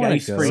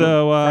page.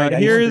 So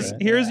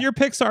here's your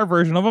Pixar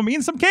version of him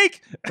eating some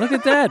cake. Look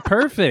at that,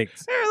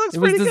 perfect. It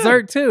was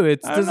dessert too.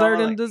 It's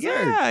dessert and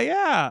dessert.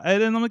 Yeah.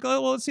 And then I'm like,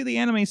 well, let's see the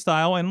anime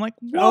style. And I'm like,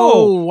 whoa,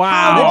 oh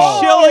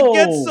wow, how did Chilla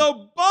get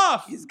so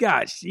buff?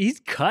 He's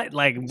cut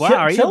like wow.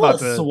 Are you about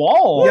to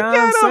swole? Look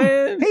at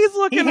him. He's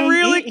looking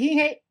really.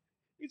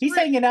 He's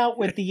hanging out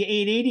with the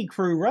 880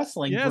 crew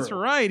wrestling. Yeah, that's crew.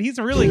 right. He's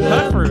really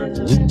cut for.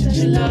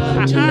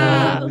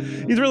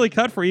 He's really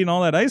cut for eating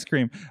all that ice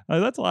cream.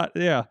 That's a lot.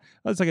 Yeah,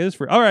 that's like it is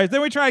for. All right,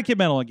 then we try Kid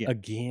Mendel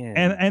again.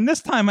 And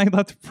this time I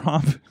left the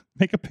prompt.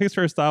 Make a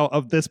picture style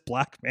of this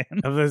black man.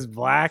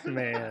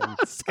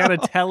 Gotta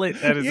tell it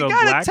that is a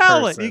black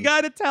person. You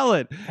gotta tell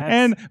it.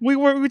 And we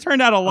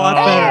turned out a lot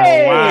better.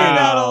 Hey! Wow. We turned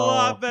out a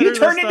lot better. You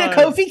turned into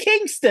Kofi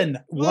Kingston.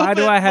 Why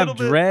do I have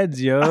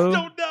dreads, yo?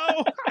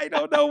 I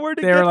don't know where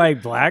to They were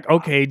like black.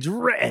 Okay,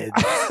 dreads.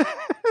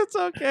 It's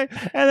okay.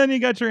 And then you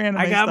got your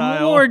anime style. I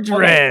got more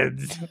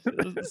dreads.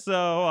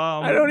 So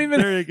I don't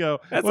even. There you go.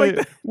 Wait,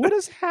 what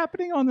is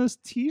happening on this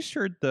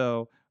T-shirt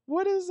though?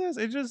 What is this?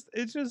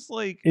 It's just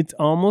like it's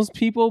almost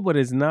people, but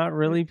it's not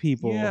really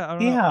people. Yeah, I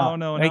don't know. Oh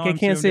no, like I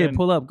can't say it.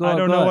 Pull up. Go. I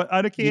don't know.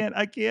 I can't.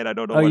 I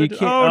don't know. What to do.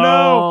 Oh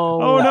no!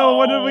 Oh no!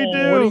 What did we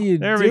do? What are you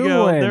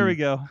doing? There we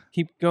go.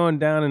 Keep going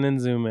down and then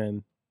zoom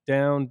in.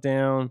 Down,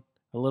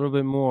 a little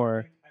bit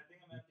more.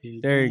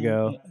 There you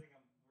go.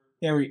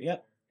 There we go.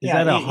 Is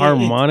that a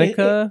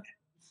harmonica?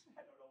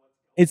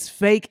 It's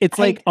fake. It's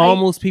like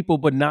almost people,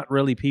 but not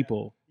really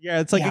people. Yeah,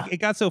 it's like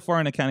it got so far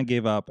and it kind of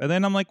gave up. And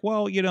then I'm like,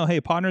 well,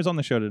 hey, Partner's on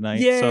the show tonight.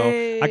 Yay!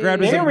 So I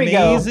grabbed his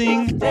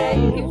amazing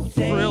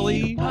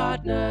frilly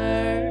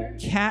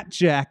cat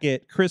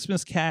jacket,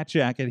 Christmas cat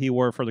jacket he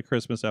wore for the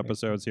Christmas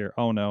episodes here.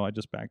 Oh no, I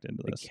just backed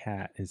into this. The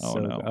cat is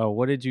Oh,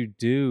 what did you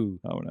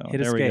do? Oh no.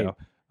 Hit there escape. We go.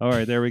 All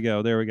right, there we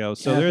go.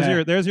 So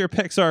there's your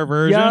Pixar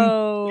version.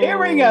 Yo! There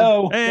we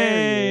go.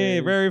 Hey,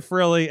 very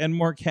frilly and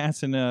more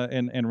cats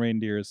and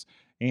reindeers.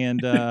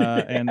 And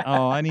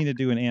I need to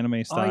do an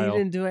anime style. Oh, you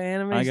didn't do an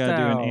anime style. I gotta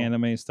do an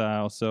anime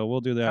style, so we'll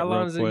do that. How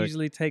long does it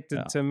usually take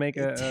to make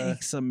It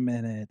takes a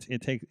minute.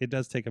 It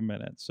does take a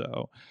minute.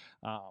 So,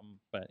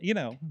 but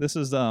this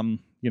is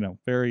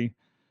very.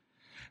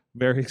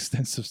 Very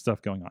extensive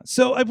stuff going on.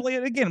 So I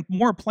played again,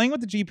 more playing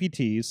with the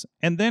GPTs,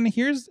 and then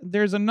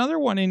there's another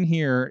one in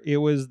here. It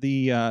was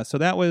the so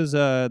that was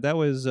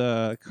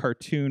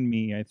Cartoon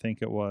Me, I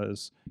think it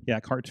was. Yeah,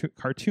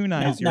 cartoonize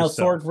now, yourself.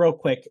 Sword, real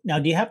quick. Now,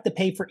 do you have to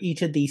pay for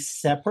each of these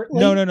separately?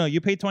 No.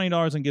 You pay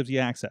 $20 and gives you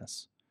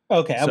access.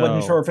 Okay, I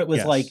wasn't sure if it was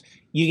yes. like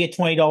you get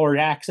 $20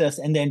 access,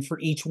 and then for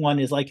each one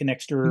is like an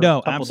extra.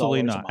 No, couple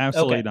absolutely dollars not. a month.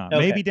 Absolutely not.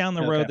 Okay. Maybe down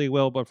the road they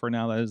will, but for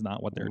now that is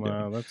not what they're doing.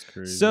 Wow, that's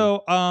crazy.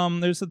 So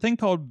there's a thing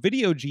called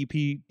Video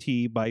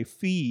GPT by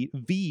Veed,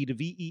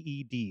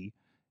 VEED,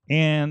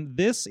 and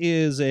this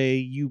is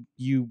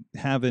you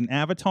have an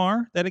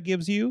avatar that it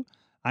gives you.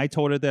 I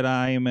told it that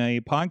I am a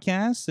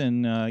podcast,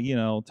 and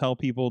tell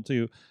people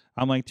to.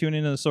 I'm like, tune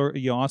into the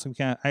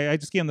AwesomeCast. I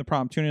just gave them the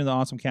prompt, tune into the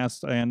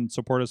AwesomeCast and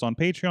support us on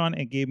Patreon.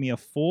 It gave me a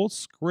full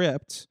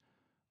script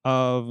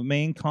of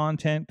main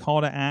content,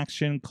 call to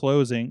action,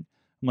 closing.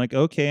 I'm like,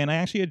 okay, and I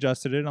actually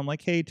adjusted it. I'm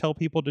like, hey, tell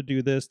people to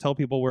do this. Tell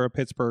people we're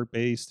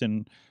Pittsburgh-based,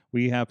 and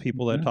we have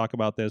people that talk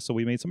about this, so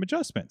we made some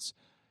adjustments.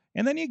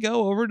 And then you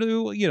go over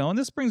to, and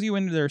this brings you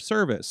into their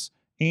service.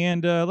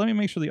 And let me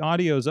make sure the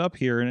audio is up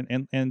here,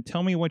 and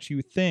tell me what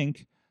you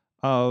think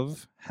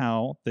of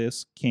how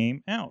this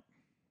came out.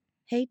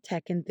 Hey,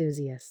 tech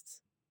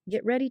enthusiasts.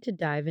 Get ready to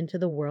dive into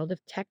the world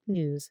of tech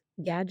news,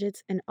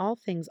 gadgets, and all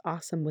things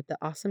awesome with the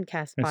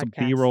AwesomeCast There's podcast. some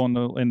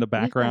B-roll in the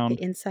background. We've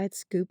got the inside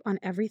scoop on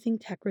everything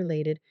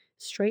tech-related,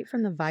 straight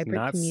from the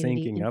vibrant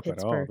community in not syncing up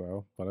Pittsburgh. at all,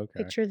 though. But okay.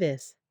 Picture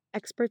this.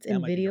 Experts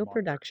in video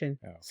production,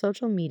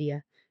 social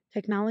media,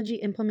 technology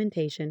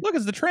implementation, Look,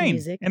 it's the train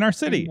music, in our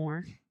city. and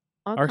more,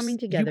 all coming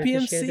together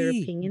to share their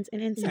opinions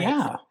and insights.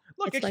 Yeah.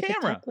 Look, it's a like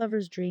camera. a tech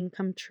lover's dream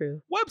come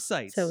true.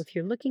 Websites. So if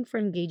you're looking for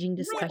engaging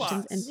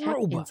discussions and tech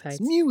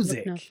insights, music.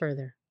 look no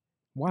further.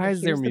 Why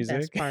is there music? The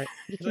best part.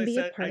 You can be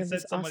a part of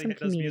this awesome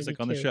community music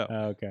on the too. show.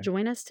 Okay.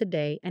 Join us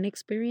today and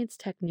experience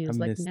tech news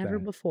like never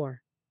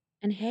before.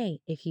 And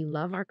hey, if you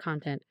love our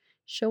content,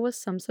 show us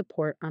some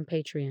support on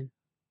Patreon.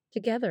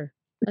 Together,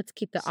 let's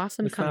keep the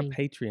awesome it's coming. Not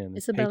Patreon.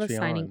 It's Isabella Patreon.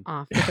 signing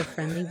off with a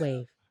friendly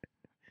wave.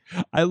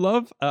 I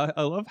love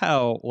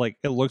how like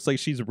it looks like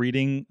she's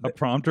reading a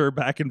prompter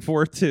back and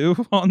forth too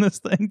on this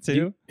thing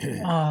too.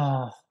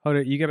 Hold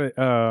it, you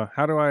gotta.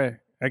 How do I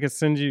can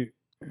send you.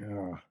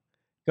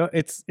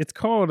 It's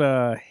called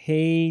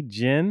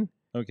HeyGen.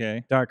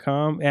 Okay.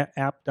 .com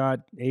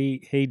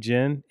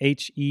app.heygen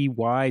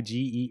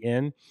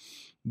HEYGEN,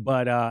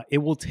 but it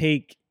will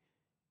take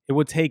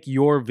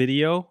your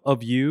video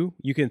of you.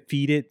 You can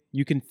feed it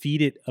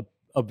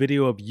a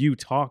video of you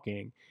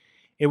talking.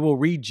 It will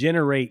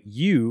regenerate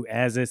you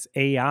as its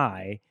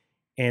AI,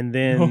 and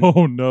then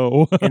oh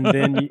no, and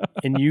then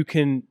you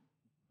can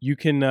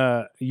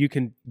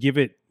give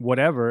it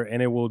whatever,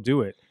 and it will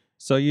do it.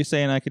 So you're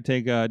saying I could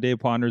take Dave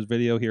Ponder's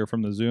video here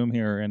from the Zoom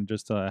here and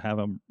just have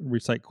him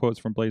recite quotes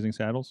from Blazing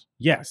Saddles?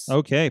 Yes.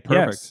 Okay,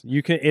 perfect. Yes.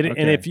 You can. And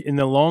Okay. if in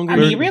the longer, I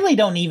mean, you really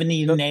don't even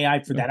need an AI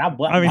for that.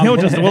 He'll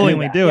just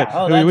willingly do it.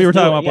 We were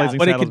talking about Blazing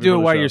but Saddles, it could do it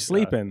while show. you're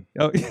sleeping.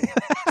 Oh.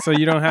 So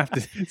you don't have to.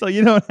 So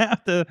you don't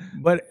have to.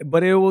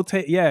 But it will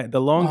take. Yeah,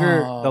 the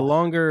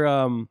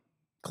longer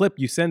clip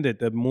you send it,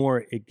 the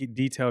more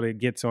detailed it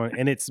gets on,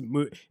 and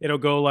it'll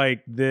go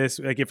like this.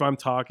 Like if I'm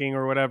talking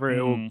or whatever,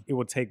 it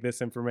will take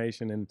this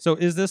information. And so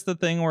is this the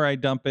thing where I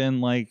dump in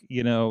like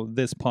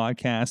this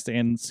podcast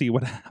and see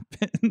what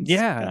happens?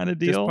 Yeah, kind of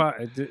deal.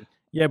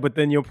 Yeah, but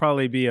then you'll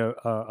probably be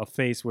a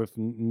face with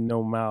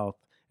no mouth.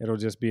 It'll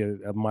just be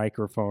a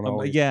microphone.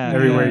 Always,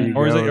 everywhere you go.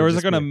 Or is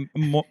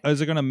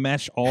it gonna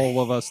mesh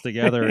all of us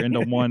together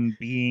into one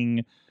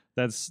being?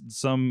 That's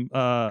some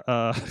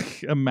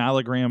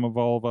amalgam of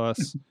all of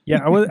us.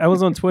 Yeah, I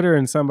was on Twitter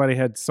and somebody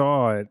had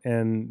saw it,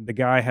 and the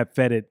guy had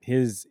fed it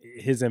his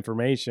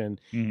information,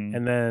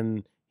 and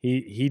then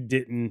he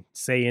didn't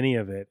say any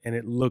of it, and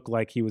it looked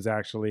like it was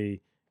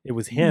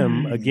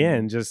him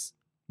again, just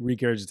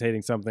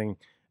regurgitating something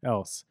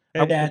else.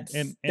 That's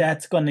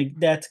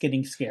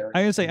getting scary.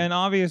 I would say, and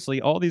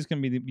obviously, all these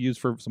can be used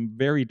for some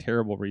very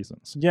terrible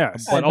reasons.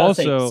 Yes, but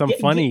also some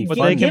funny. But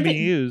they can be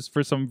used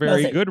for some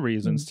very good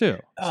reasons too.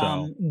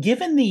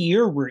 Given the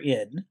year we're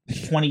in,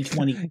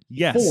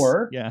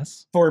 2024,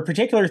 yes, for a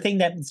particular thing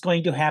that's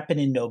going to happen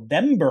in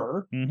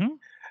November,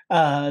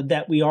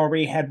 that we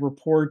already had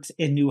reports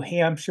in New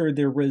Hampshire,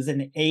 there was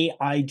an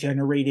AI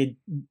generated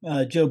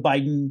Joe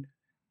Biden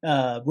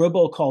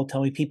robocall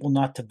telling people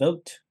not to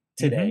vote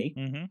today.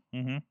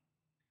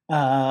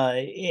 And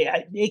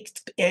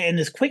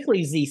as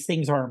quickly as these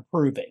things are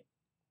improving,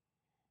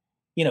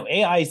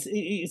 AI.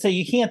 So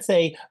you can't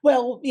say,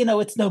 well,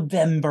 it's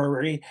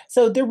November,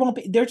 so there won't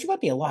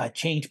be a lot of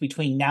change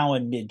between now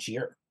and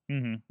mid-year.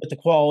 With the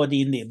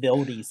quality and the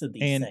abilities of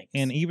these things.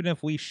 And even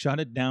if we shut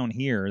it down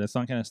here, that's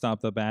not going to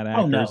stop the bad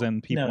actors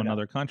and people in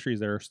other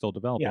countries that are still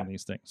developing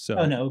these things. So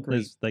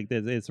agreed.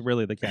 It's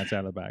really the cat's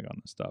out of the bag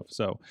on this stuff.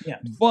 So,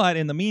 but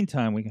in the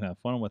meantime, we can have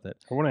fun with it.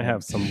 I want to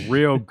have some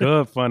real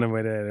good fun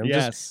with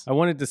it. I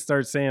wanted to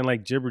start saying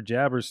like jibber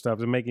jabber stuff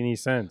to make any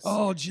sense.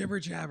 Oh, jibber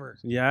jabber.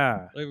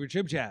 Yeah. Like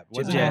jib jab.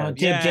 Jib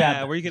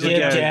jab. Where you can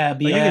jib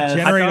jab. You can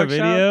generate a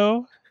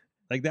video.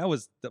 Like that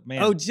was the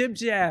man. Oh, Jib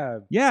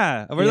Jab.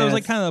 Yeah, where those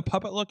like kind of the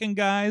puppet looking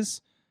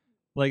guys,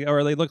 like,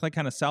 or they look like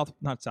kind of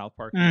not South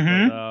Park.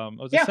 But,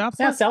 was it South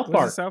Park? South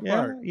Park. South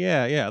Park.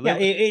 Yeah.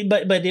 But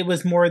it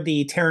was more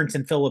the Terrence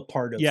and Phillip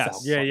part of South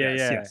Park.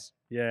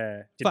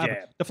 Yeah.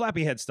 The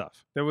flappy head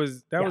stuff. That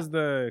was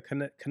the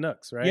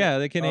Canucks, right? Yeah,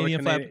 the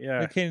Canadian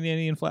the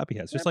Canadian flappy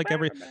heads. Just like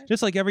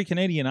every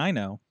Canadian I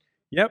know.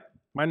 Yep,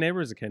 my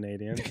neighbor's a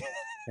Canadian,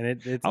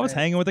 and I was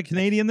hanging with a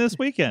Canadian this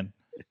weekend.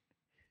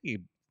 He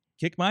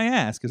kicked my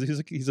ass because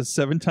he's a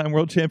 7-time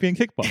world champion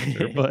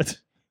kickboxer. But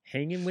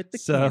hanging with the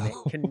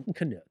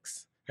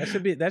Canucks.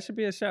 That should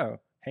be a show.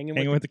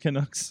 Hanging with the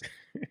Canucks.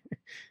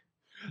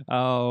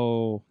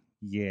 Oh.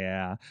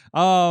 Yeah.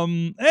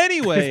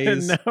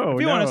 Anyways, if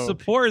you want to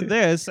support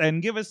this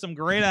and give us some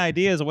great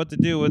ideas of what to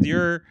do with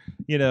your,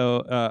 do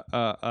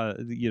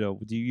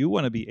you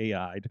want to be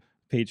AI'd?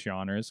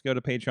 Patreoners, go to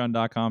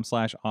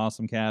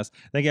patreon.com/awesomecast.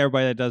 Thank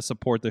everybody that does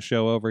support the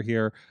show over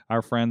here.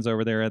 Our friends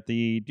over there at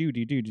the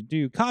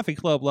Coffee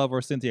Club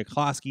level, Cynthia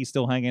Klosky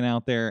still hanging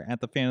out there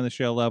at the fan of the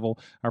show level.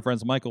 Our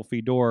friends Michael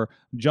Fedor,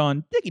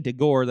 John Dicky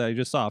DeGore that I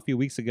just saw a few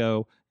weeks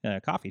ago at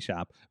a coffee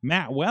shop,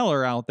 Matt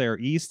Weller out there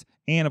east,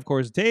 and of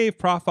course Dave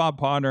Profob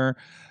Podner,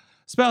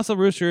 spousal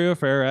Ruth Julia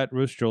Fair at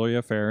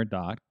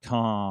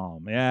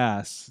ruthjuliafair.com.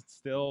 Yes,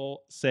 still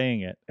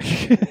saying it.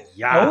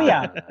 Yeah. Oh,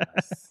 yeah.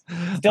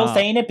 Still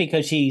saying it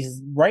because she's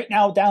right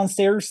now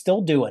downstairs still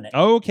doing it.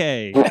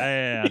 Okay.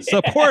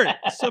 Support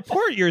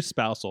your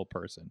spousal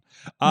person.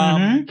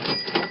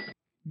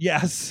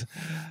 Yes.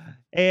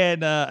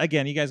 And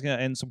again, you guys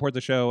can support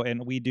the show,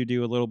 and we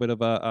do a little bit of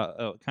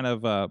a kind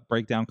of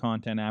breakdown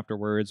content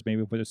afterwards.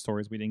 Maybe with the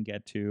stories we didn't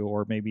get to,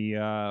 or maybe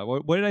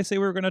what did I say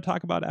we were going to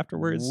talk about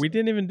afterwards? We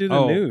didn't even do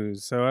the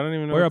news, so I don't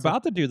even know. We're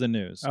about to do the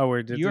news. Oh,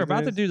 you're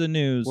about to do the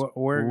news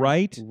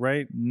right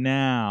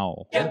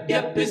now.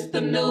 Yep, it's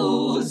the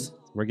news.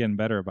 We're getting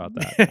better about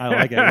that. I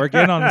like it. We're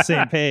getting on the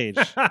same page.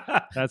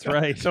 That's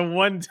right. So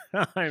one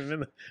time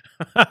in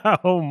the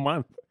whole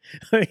month.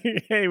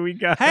 Hey, we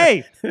got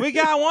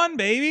one,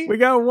 baby. We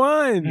got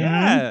one.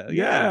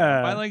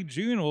 Yeah. By like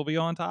June, we'll be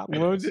on top of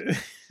it.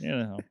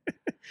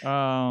 We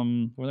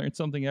learn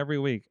something every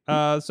week.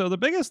 So the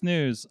biggest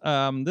news.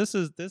 This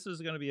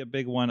is going to be a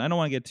big one. I don't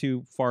want to get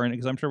too far in it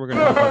because I'm sure we're going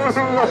to talk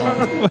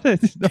about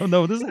this.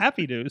 No, this is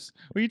happy news.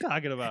 What are you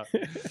talking about?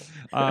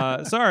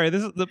 Sorry,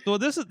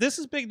 this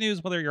is big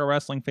news whether you're a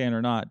wrestling fan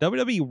or not.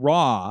 WWE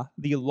Raw,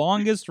 the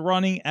longest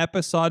running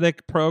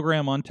episodic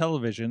program on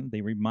television,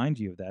 they remind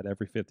you of that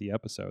every 50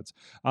 episodes,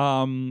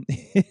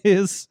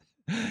 is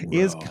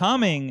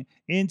coming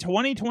in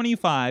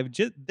 2025.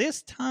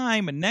 This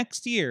time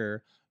next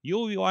year,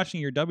 you'll be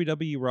watching your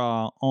WWE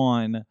Raw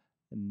on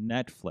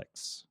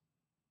Netflix.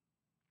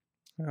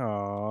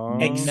 Oh,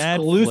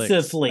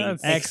 exclusively on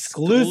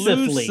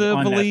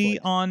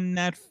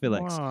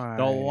Netflix. Why?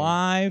 The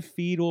live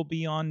feed will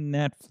be on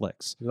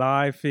Netflix.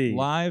 Live feed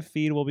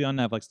will be on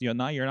Netflix. You're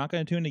not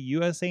going to tune to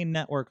USA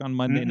Network on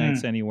Monday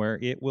nights anywhere.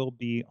 It will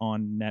be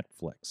on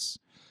Netflix.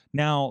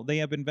 Now they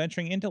have been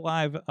venturing into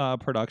live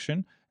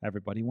production.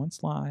 Everybody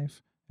wants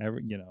live. Of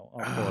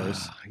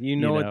course.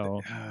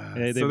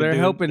 So they're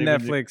helping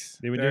Netflix.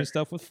 They've been doing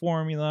stuff with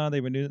Formula.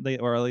 They've been doing,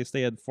 or at least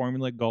they had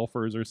Formula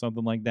golfers or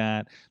something like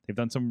that. They've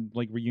done some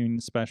like reunion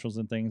specials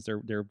and things.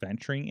 They're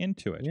venturing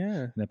into it.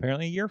 Yeah. And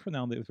apparently a year from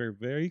now, they're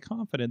very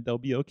confident they'll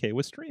be okay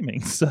with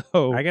streaming. So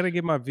I got to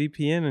get my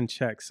VPN in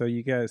check so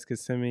you guys could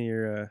send me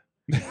your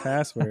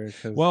password.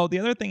 Well, the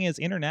other thing is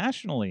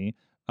internationally.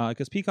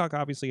 Because Peacock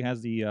obviously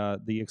has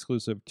the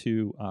exclusive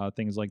to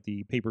things like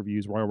the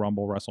pay-per-views, Royal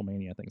Rumble,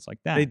 WrestleMania, things like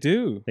that. They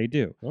do.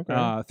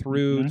 Okay.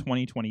 Through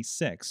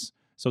 2026.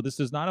 So this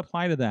does not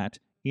apply to that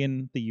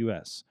in the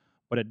U.S.,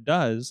 but it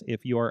does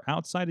if you are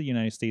outside of the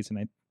United States, and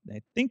I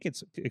think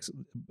it's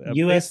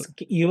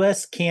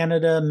U.S.,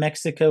 Canada,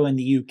 Mexico, and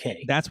the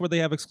U.K. That's where they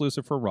have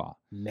exclusive for Raw.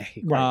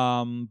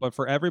 Right. But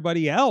for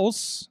everybody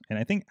else, and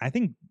I think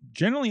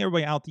generally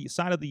everybody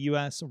outside of the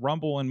U.S.,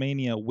 Rumble and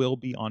Mania will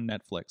be on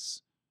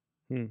Netflix.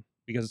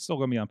 Because it's still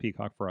going to be on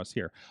Peacock for us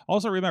here.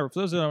 Also, remember, for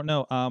those who don't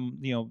know,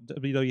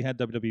 WWE had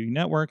WWE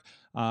Network.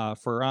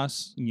 For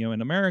us, in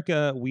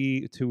America,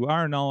 to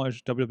our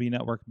knowledge, WWE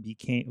Network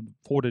became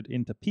folded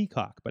into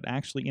Peacock, but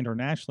actually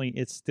internationally,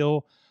 it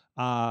still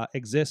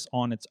exists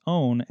on its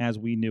own as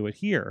we knew it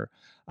here.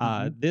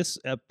 This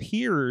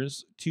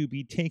appears to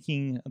be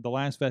taking the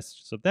last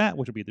vestiges of that,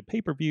 which would be the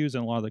pay-per-views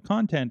and a lot of the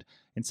content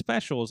and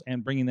specials,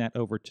 and bringing that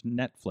over to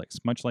Netflix.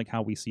 Much like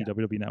how we see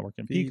WWE Network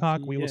and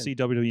Peacock, we will see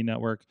WWE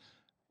Network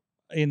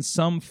in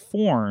some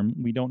form.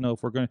 We don't know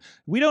if you're going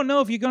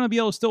to be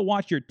able to still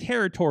watch your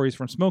territories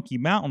from Smoky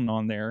Mountain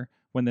on there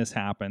when this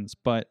happens,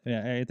 but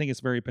I think it's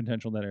very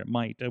potential that it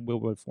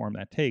will what form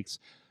that takes.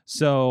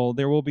 So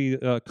there will be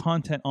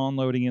content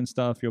onloading and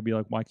stuff. You'll be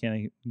like, why can't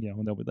I,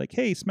 and they'll be like,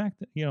 hey,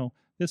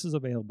 this is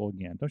available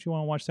again. Don't you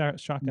want to watch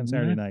Shotgun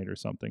Saturday Night or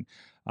something?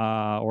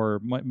 Or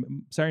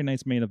Saturday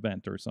Night's Main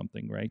Event or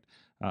something, right?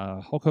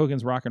 Hulk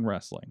Hogan's Rockin'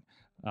 Wrestling.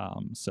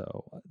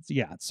 So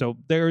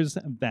there's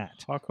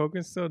that. Hulk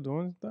Hogan's still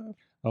doing stuff?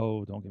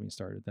 Oh, don't get me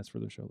started. That's for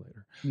the show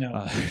later.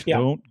 No.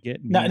 Don't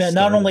get me started.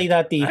 Not only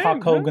that, the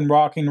Hulk Hogan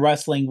Rockin'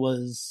 Wrestling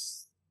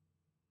was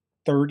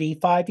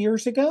 35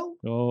 years ago.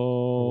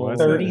 Oh,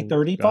 30,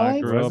 35. I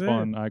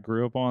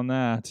grew up on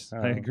that.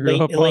 I grew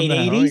late, up on late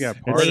that. 80s.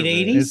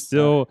 Late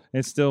 80s.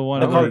 It's still one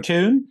the of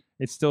cartoon.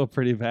 It's still a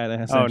pretty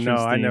badass. Oh no,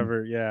 I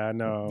never. Yeah, I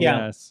know.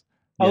 Yeah. Yes.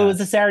 Oh, it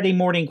was a Saturday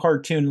morning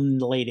cartoon in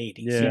the late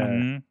 80s.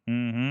 Yeah.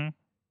 Mm-hmm.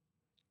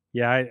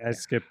 Yeah, I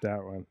skipped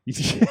that one.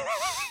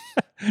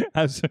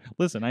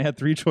 Listen, I had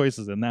 3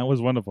 choices, and that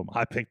was one of them.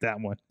 I picked that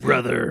one,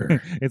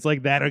 brother. It's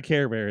like that or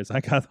Care Bears.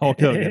 I got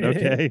Hulk Hogan.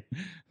 Okay.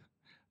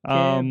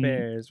 Care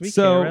Bears, we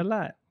care a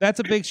lot.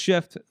 That's a big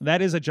shift.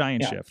 That is a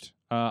giant shift.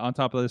 On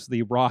top of this,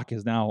 The Rock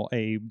is now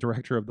a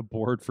director of the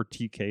board for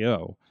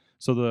TKO.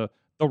 So the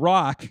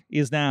Rock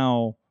is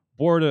now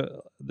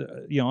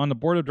on the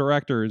board of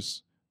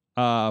directors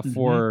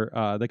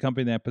for the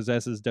company that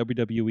possesses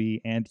WWE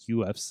and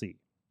UFC.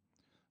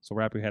 So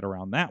wrap your head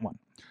around that one.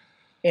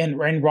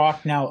 And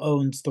Rock now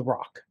owns The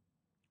Rock.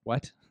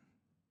 What?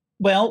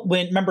 Well,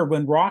 remember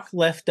when Rock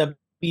left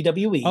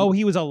WWE? Oh,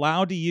 he was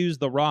allowed to use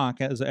The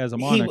Rock as a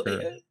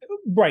moniker.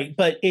 Right,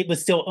 but it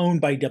was still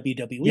owned by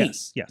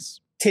WWE.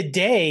 Yes.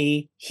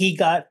 Today, he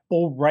got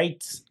full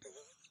rights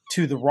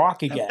to The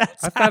Rock again.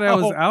 I thought it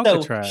was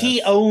Alcatraz. So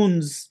he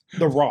owns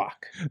The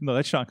Rock. No,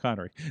 that's Sean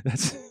Connery.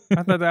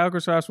 I thought the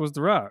Alcatraz was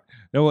The Rock.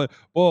 No,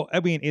 well, I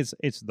mean, it's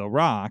The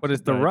Rock, but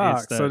it's The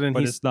Rock.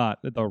 It's not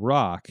The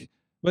Rock.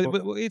 But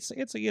it's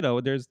there's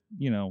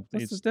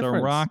it's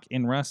The Rock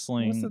in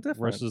wrestling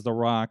versus The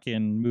Rock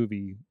in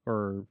movie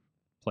or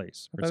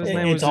place.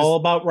 It's all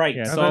about rights.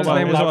 Yeah,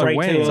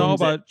 it's all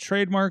about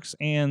trademarks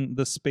and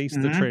the space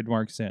the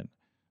trademarks in.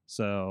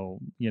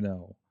 So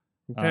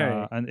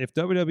and if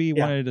WWE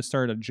wanted to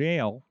start a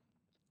jail,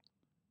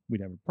 we'd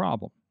have a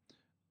problem.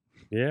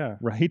 Yeah.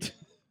 Right.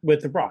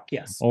 With The Rock,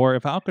 yes. Or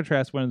if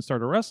Alcatraz wanted to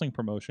start a wrestling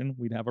promotion,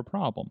 we'd have a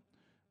problem.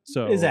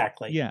 So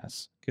exactly,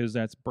 yes, because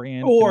that's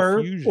brand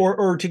confusion.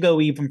 Or to go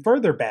even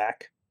further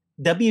back,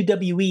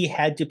 WWE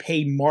had to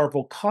pay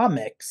Marvel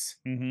Comics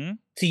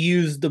to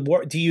use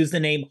the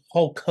name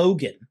Hulk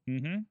Hogan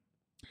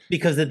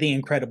because of the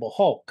Incredible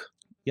Hulk.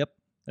 Yep,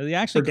 they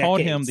actually called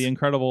him the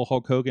Incredible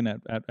Hulk Hogan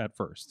at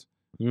first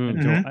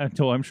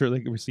until I'm sure they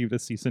received a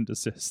cease and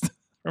desist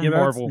from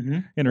Marvel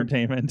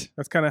Entertainment.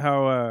 That's kind of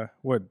how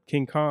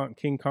King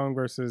Kong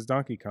versus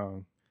Donkey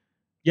Kong.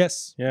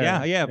 Yes.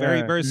 Yeah.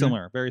 Very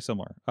similar. Very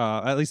similar.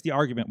 At least the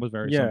argument was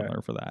very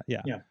similar for that.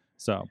 Yeah.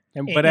 So,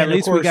 but at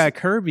least we got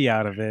Kirby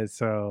out of it.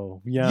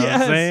 So, you know what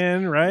I'm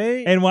saying,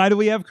 right? And why do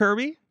we have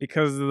Kirby?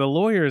 Because the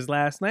lawyer's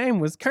last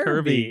name was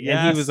Kirby.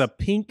 And he was a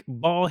pink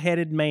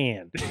ball-headed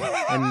man.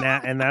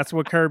 and that's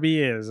what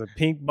Kirby is, a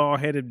pink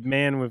ball-headed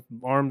man with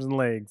arms and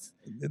legs.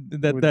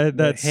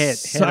 That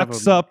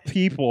sucks up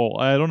people.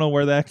 I don't know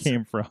where that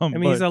came from. I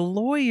mean, he's a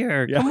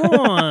lawyer. Yeah. Come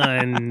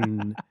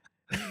on.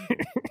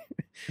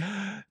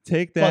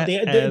 Take that.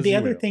 Well, the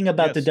other thing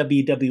about the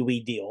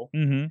WWE deal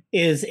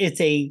is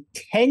it's a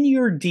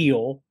 10-year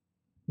deal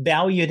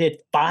valued at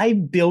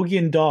 $5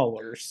 billion.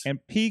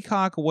 And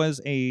Peacock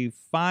was a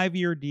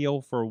 5-year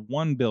deal for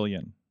 $1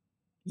 billion.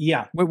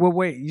 Yeah.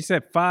 Wait. You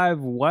said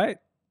 5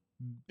 what?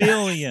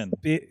 Billion.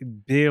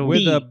 Bill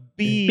with a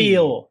B.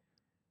 Bill.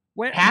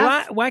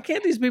 Why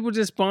can't these people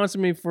just sponsor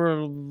me for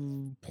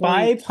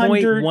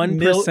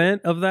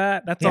 0.1% of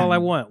that? That's all I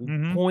want.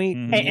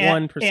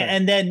 0.1%.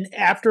 And then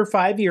after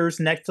 5 years,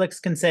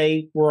 Netflix can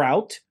say we're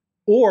out,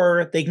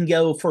 or they can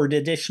go for an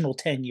additional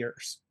 10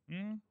 years.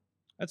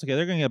 That's okay.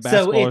 They're going to get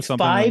basketball or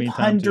something.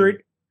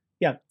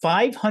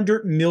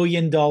 $500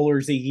 million a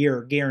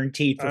year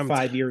guaranteed for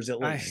 5 years at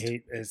least. I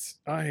hate this.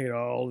 I hate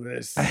all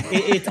this.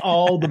 It's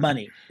all the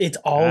money. It's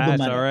all the money.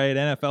 That's all right.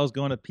 NFL's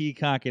going to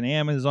Peacock and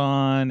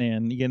Amazon,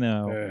 and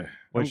I'm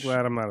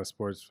glad I'm not a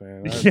sports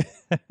fan. I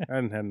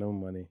didn't have no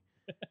money.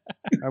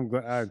 I'm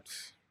glad.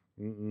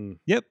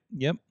 Yep.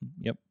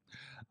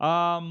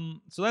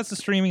 So that's the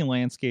streaming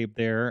landscape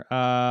there.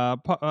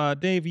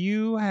 Dave,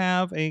 you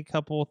have a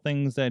couple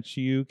things that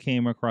you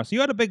came across.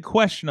 You had a big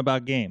question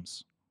about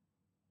games.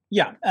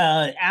 Yeah,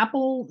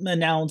 Apple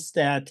announced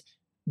that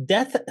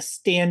Death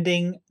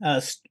Stranding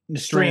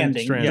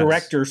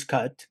Director's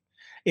Cut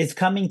is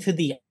coming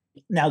to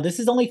now this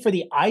is only for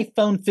the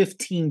iPhone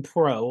 15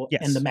 Pro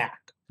and the Mac.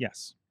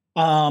 Yes.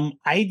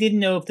 I didn't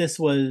know if this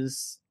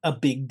was a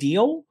big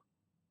deal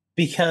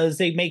because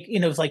they make,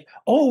 it's like,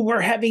 oh,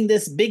 we're having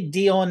this big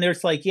deal. And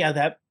there's like,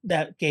 yeah,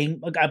 that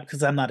game,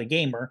 because I'm not a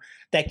gamer,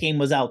 that game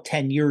was out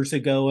 10 years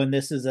ago. And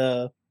this is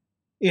a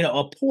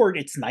port.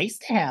 It's nice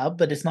to have,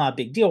 but it's not a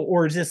big deal.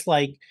 Or is this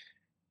like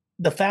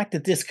the fact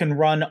that this can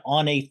run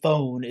on a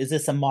phone? Is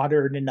this a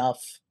modern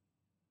enough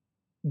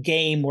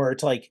game where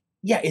it's like,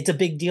 yeah, it's a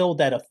big deal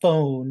that a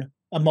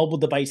mobile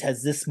device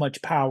has this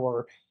much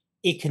power.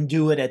 It can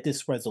do it at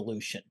this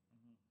resolution.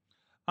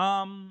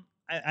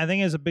 I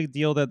think it's a big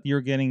deal that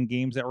you're getting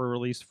games that were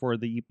released for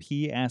the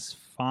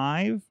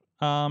PS5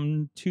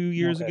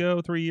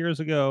 3 years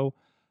ago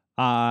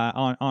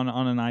on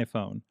an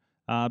iPhone.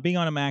 being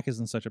on a Mac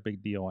isn't such a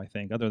big deal, I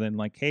think, other than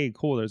like, hey,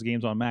 cool, there's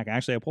games on Mac.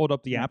 Actually, I pulled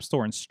up the App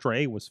Store and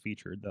Stray was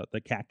featured,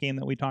 the cat game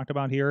that we talked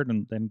about here,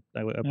 and then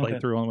I played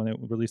through when it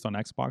released on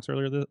Xbox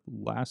earlier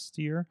last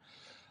year.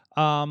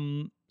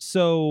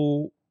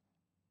 So,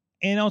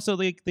 and also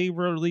they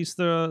released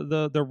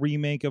the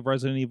remake of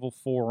Resident Evil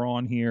 4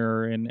 on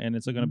here, and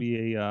it's going to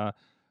be a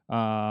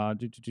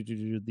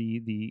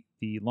the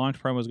launch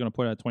promo is going to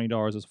put it at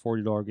 $20 as a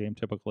 $40 game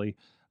typically.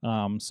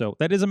 So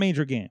that is a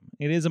major game.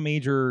 It is a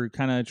major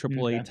kind of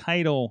AAA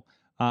title.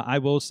 I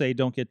will say,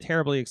 don't get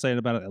terribly excited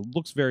about it. It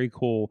looks very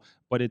cool,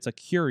 but it's a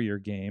courier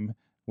game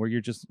where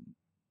you're just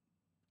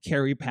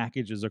carry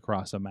packages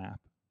across a map.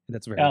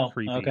 That's very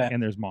creepy,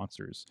 and there's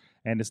monsters,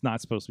 and it's not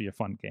supposed to be a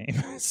fun game.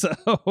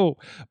 So,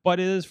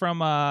 but it is from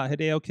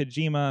Hideo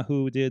Kojima,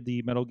 who did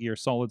the Metal Gear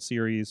Solid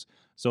series.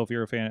 So if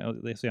you're a fan,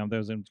 they say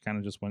those kind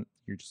of just when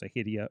you're just a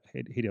Hideo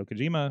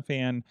Kojima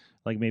fan,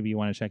 like maybe you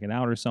want to check it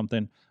out or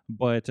something.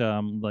 But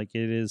like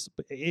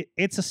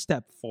it's a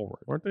step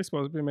forward. Weren't they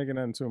supposed to be making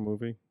that into a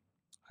movie?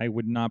 I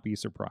would not be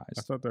surprised.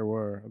 I thought there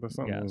were. I thought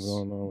something was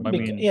going on. I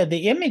mean, yeah,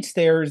 the image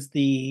there is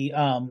the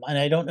and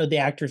I don't know the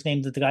actor's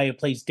name, but the guy who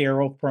plays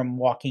Daryl from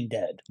Walking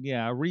Dead.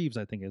 Yeah, Reeves,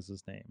 I think is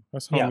his name.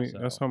 That's homie.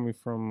 That's homie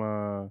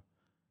from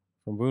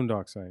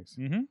Boondock Saints.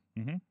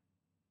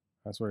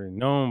 That's where they're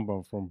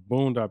known from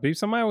Boondock.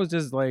 Somebody was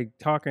just like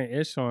talking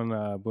ish on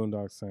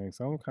Boondock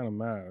Saints. I'm kind of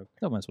mad.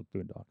 Don't mess with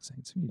Boondock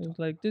Saints. It was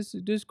like this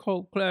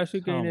cult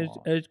classic ain't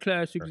as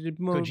classic as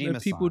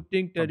people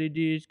think that it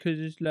is because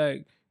it's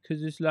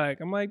like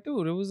I'm like,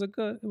 dude, it was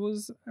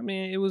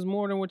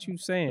more than what you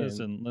saying.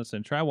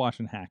 Listen, try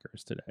watching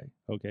Hackers today.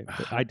 Okay,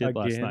 I did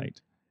last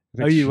night.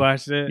 Oh, you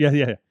watched it?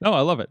 Yeah. No,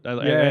 I love it.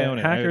 I own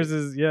it. Hackers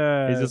is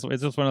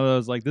It's just one of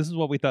those like this is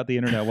what we thought the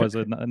internet was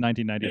in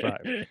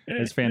 1995.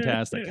 It's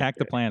fantastic. Hack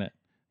the planet,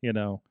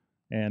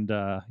 and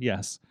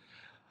yes,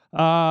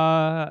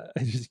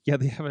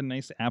 they have a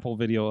nice Apple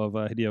video of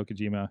Hideo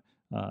Kojima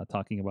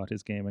talking about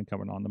his game and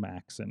coming on the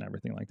Macs and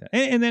everything like that.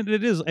 And then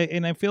it is,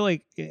 and I feel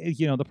like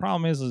the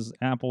problem is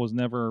Apple has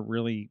never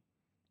really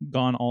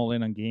gone all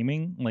in on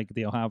gaming. Like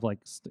they'll have like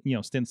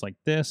stints like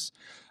this.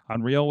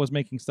 Unreal was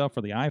making stuff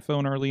for the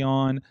iPhone early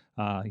on.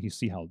 You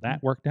see how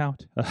that worked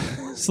out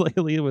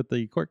slightly with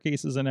the court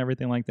cases and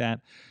everything like that.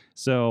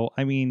 So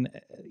I mean,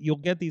 you'll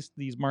get these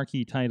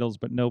marquee titles,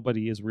 but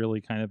nobody is really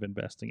kind of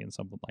investing in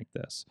something like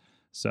this.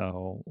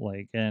 So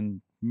like,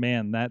 and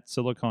man, that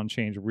Silicon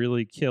change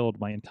really killed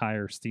my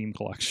entire Steam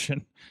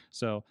collection.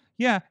 So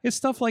yeah, it's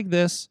stuff like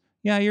this.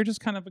 Yeah, you're just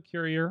kind of a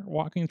courier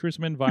walking through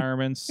some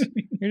environments.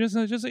 You're just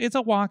it's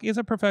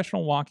a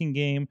professional walking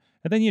game,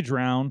 and then you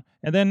drown,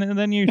 and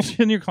then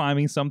you're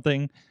climbing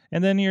something,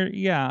 and then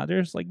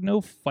there's like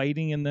no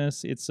fighting in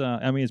this. It's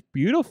it's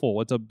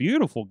beautiful. It's a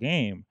beautiful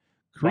game,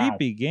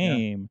 creepy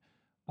game.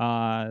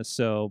 Yeah.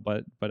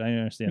 But I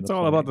understand it's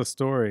all about the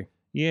story.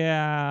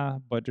 Yeah,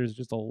 but there's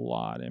just a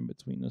lot in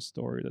between the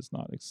story that's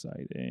not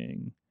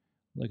exciting.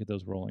 Look at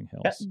those rolling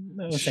hills.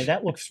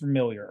 That looks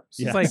familiar.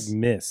 It's like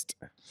Mist.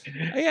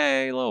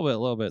 Yeah, a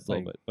little bit,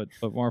 but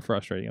more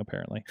frustrating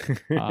apparently.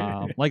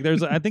 Like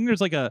I think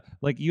there's like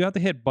you have to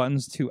hit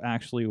buttons to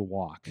actually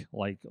walk,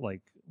 like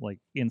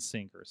in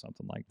sync or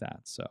something like that.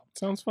 So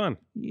sounds fun.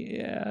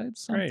 Yeah,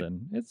 it's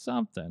something. Great. It's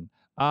something.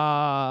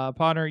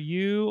 Potter,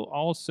 you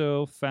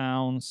also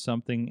found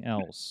something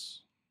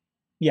else.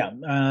 Yeah,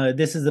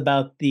 this is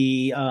about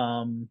the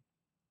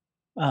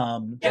Yep,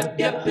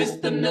 it's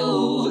the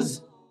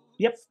news.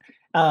 Yep.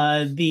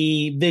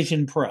 The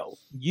Vision Pro.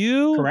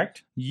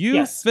 Correct?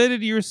 You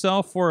fitted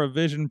yourself for a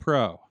Vision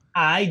Pro.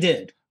 I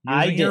did.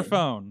 Using your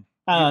phone.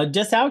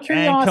 Just out of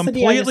curiosity. And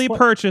completely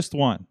purchased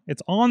one.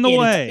 It's on the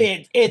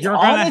way. It's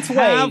on its way.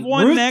 Have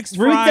one next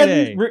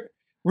Friday.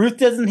 Ruth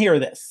doesn't hear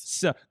this.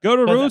 So go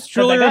to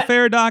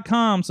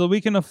ruthsjewelryaffair.com so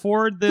we can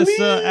afford this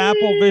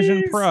Apple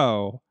Vision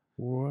Pro.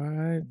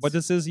 What? But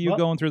this is you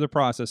going through the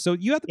process. So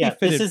you have to be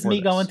fitted. This is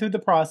me going through the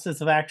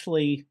process of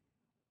actually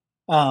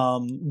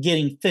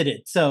getting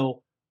fitted.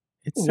 So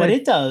what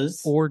it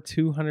does for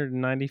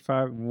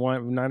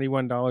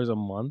 $291 a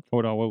month.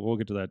 Hold on, we'll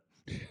get to that.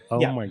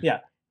 My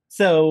God.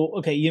 So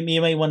okay, you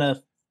may want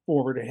to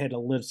forward ahead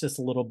just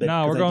a little bit.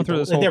 No, we're going through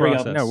this whole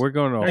process. No, we're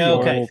going through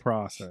the whole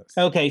process.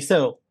 Okay,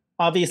 so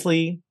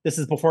obviously this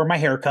is before my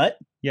haircut.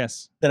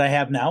 Yes, that I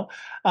have now.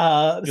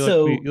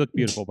 You look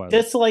beautiful, by the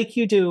way. Just like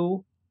you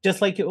do.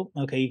 Just like you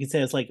can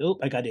say it's like,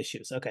 I got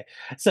issues. Okay,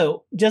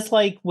 so just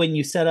like when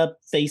you set up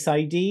Face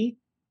ID.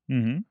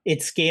 Mm-hmm.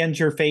 It scans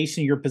your face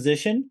and your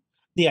position.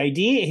 The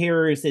idea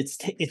here is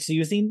it's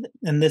using,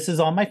 and this is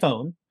on my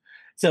phone,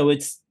 so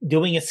it's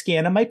doing a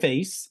scan of my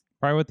face.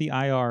 Probably with the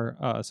IR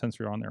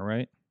sensor on there,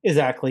 right?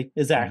 Exactly.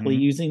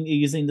 Mm-hmm.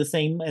 Using the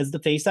same as the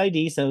Face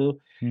ID,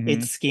 so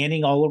it's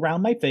scanning all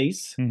around my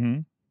face,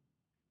 and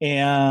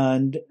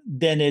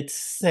then it's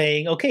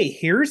saying, okay,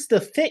 here's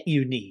the fit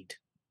you need.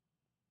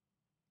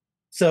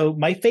 So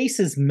my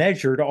face is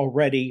measured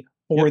already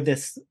for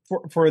this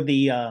for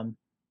the.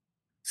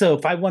 So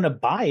if I want to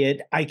buy it,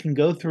 I can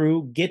go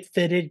through, get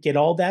fitted, get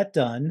all that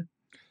done.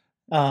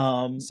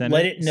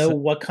 Let it know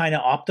what kind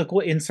of optical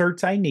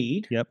inserts I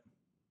need. Yep.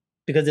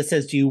 because it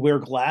says, do you wear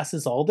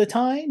glasses all the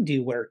time? Do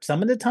you wear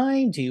some of the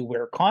time? Do you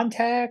wear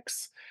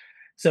contacts?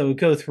 So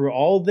go through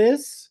all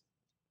this.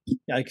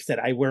 Like I said,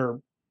 I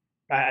wear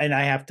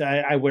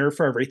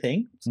for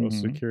everything. Social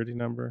security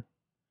number.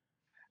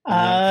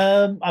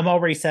 I'm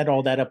already set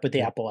all that up with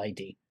the Apple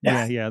ID.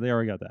 Yeah, they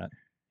already got that.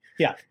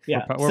 Yeah.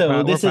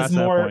 We're this past is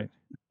that more. point.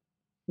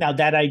 Now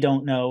that I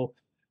don't know.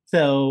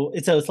 So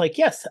it's like,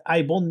 yes,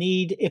 I will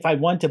need, if I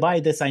want to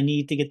buy this, I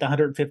need to get the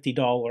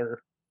 $150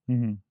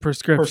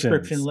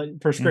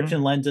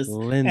 prescription lenses.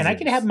 And I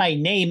can have my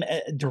name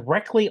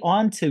directly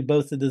onto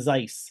both of the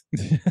Zeiss.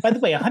 By the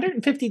way,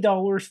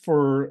 $150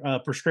 for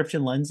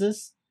prescription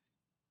lenses,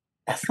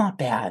 that's not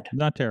bad.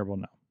 Not terrible,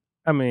 no.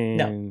 I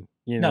mean,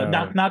 no,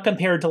 not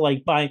compared to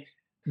like buying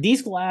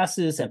these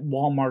glasses at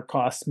Walmart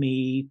cost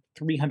me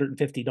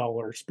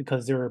 $350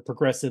 because they're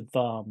progressive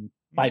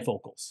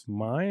bifocals.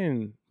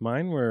 Mine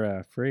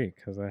were free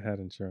because I had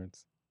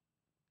insurance.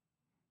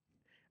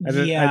 I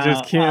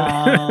just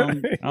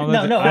can't.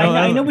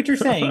 I know what you're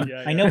saying.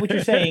 I know what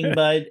you're saying,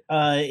 but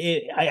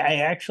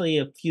I actually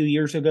a few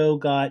years ago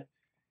got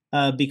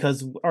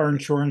because our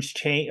insurance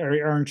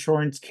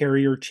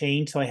carrier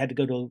changed, so I had to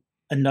go to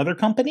another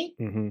company,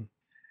 and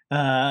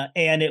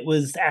it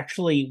was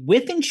actually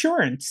with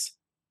insurance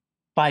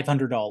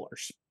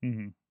 $500.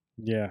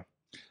 Yeah.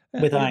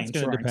 With eye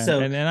insurance.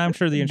 So and I'm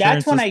sure the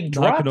insurance. That's when I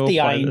dropped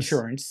the eye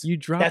insurance. You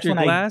dropped your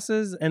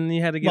glasses and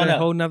you had to get a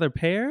whole nother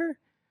pair?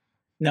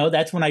 No,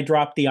 that's when I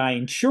dropped the eye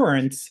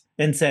insurance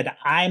and said,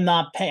 I'm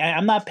not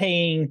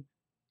paying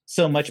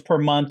so much per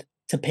month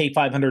to pay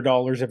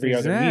 $500 every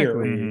other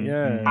year.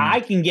 Yeah.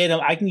 I can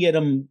get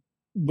them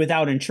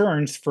without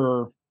insurance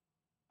for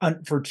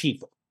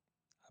cheaper.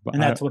 And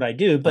that's what I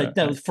do. But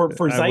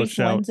for Zeiss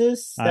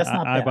lenses, that's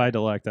not bad. I buy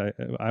direct.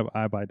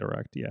 I buy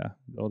direct. Yeah.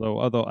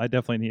 Although I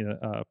definitely need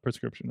a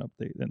prescription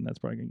update, and that's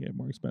probably gonna get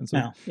more expensive.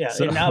 No, yeah.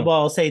 So, well,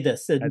 I'll say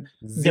this: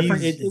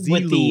 different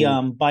with the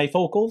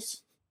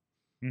bifocals.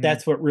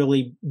 That's what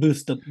really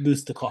boosts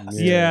the cost.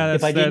 Yeah.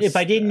 If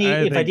I didn't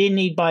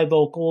need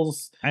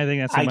bifocals, I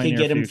think that's I could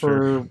get them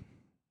for.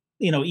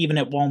 Even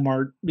at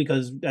Walmart,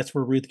 because that's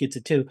where Ruth gets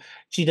it too.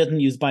 She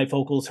doesn't use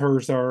bifocals.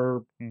 Hers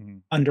are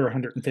under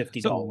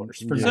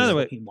 $150 for nice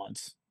looking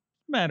ones.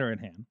 Matter at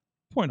hand.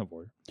 Point of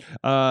order.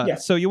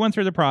 So you went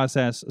through the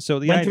process. So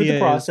the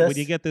idea is when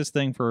you get this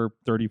thing for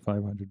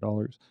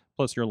 $3,500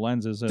 plus your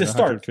lenses at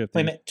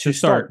 $150. To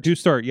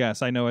start.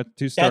 Yes, I know it.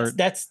 To start.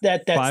 That's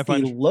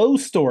the low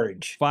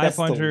storage.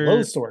 500.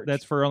 Low storage.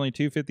 That's for only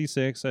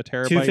 $256 a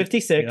terabyte.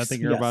 $256. I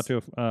think you're about to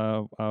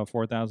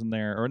 4,000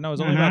 there. Or no,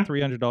 it's only about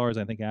 $300.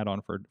 I think add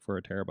on for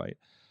a terabyte.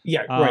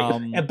 Yeah,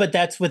 right. But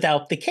that's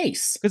without the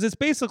case. Because it's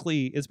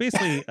basically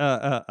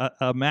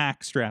a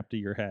Mac strapped to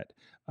your head.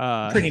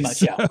 Pretty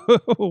much, yeah.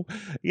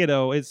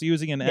 It's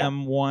using an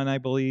M1, I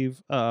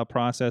believe,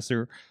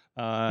 processor.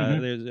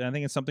 There's, I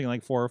think it's something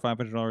like $400 or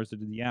 $500 to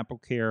do the Apple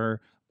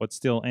Care, but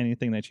still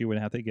anything that you would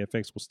have to get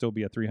fixed will still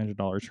be a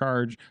 $300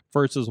 charge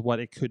versus what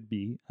it could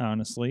be,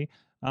 honestly.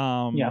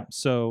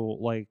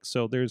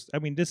 So there's,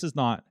 this is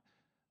not.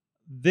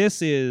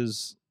 This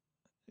is.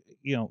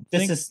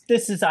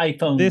 This is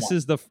iPhone. This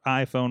is the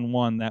iPhone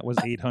 1 that was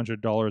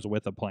 $800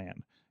 with a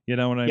plan. You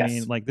know what I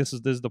mean? Like this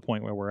is the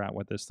point where we're at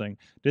with this thing.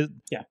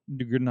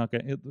 You're not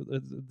gonna.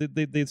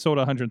 They sold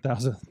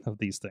 100,000 of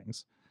these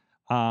things,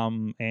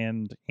 and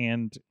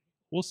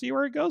we'll see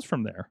where it goes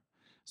from there.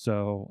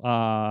 So,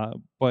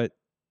 but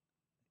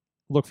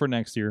look for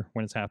next year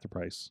when it's half the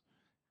price,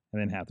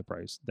 and then half the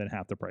price, then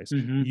half the price.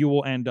 You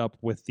will end up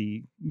with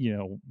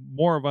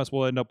more of us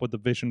will end up with the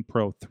Vision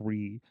Pro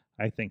 3,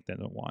 I think, than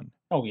the 1.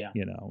 Oh yeah.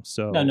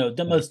 So no,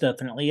 most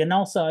definitely. And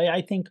also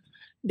I think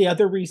the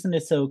other reason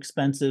it's so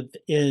expensive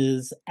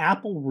is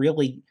Apple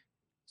really,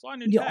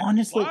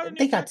 honestly,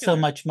 they got so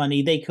much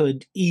money. They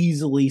could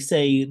easily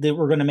say that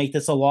we're going to make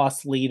this a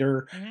loss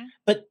leader,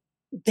 but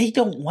they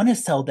don't want to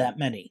sell that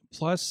many.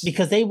 Plus,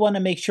 because they want to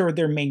make sure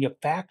their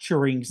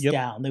manufacturing's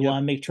down. They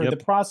want to make sure the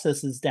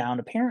process is down.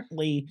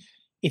 Apparently,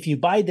 if you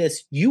buy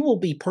this, you will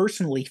be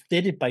personally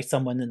fitted by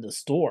someone in the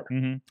store.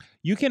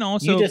 You can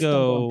also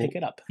go and pick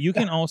it up. You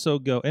can also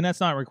go, and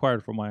that's not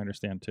required from what I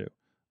understand too.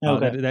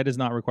 That is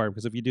not required,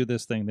 because if you do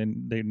this thing,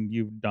 then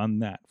you've done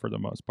that for the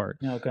most part.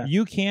 Okay.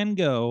 You can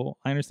go.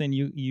 I understand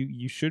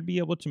you should be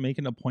able to make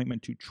an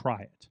appointment to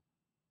try it.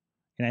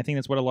 And I think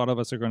that's what a lot of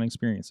us are going to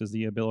experience, is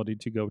the ability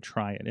to go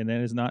try it. And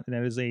that is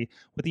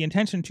with the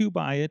intention to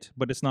buy it,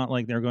 but it's not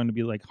like they're going to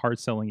be like hard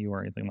selling you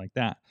or anything like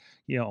that.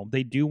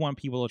 They do want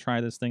people to try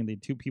this thing.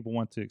 People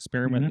want to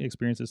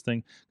experience this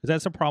thing, because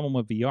that's a problem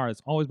with VR.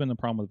 It's always been the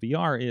problem with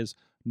VR is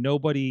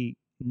nobody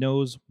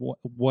knows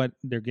what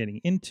they're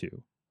getting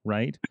into,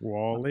 right?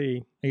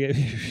 Wally.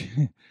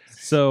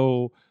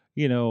 So,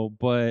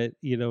 but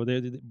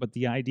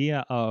the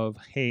idea of,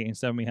 hey,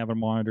 instead of me having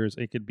monitors,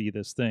 it could be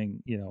this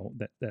thing,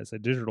 that's a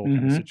digital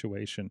kind of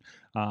situation.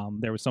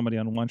 There was somebody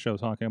on one show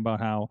talking about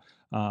how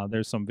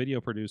there's some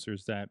video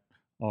producers that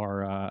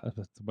are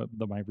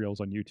my reels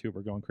on YouTube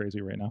are going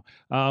crazy right now.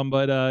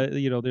 But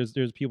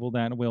there's people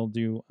that will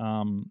do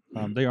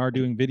they are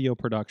doing video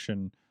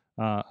production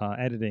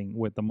editing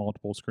with the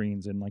multiple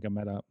screens and like a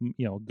meta,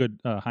 good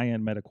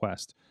high-end Meta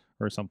Quest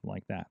or something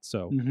like that.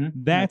 So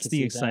that's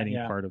the exciting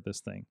part of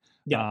this thing.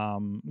 Yeah.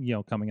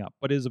 Coming up.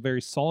 But it is a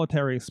very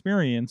solitary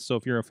experience. So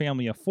if you're a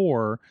family of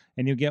 4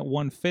 and you get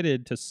one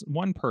fitted to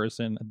one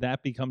person,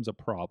 that becomes a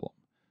problem.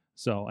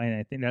 So, and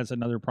I think that's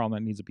another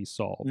problem that needs to be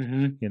solved.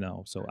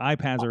 So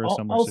iPads are a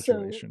similar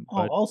situation.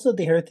 But also,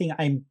 the other thing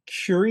I'm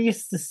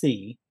curious to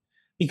see,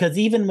 because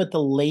even with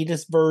the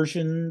latest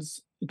versions,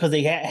 because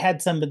they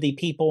had some of the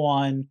people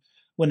on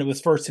when it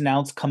was first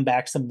announced come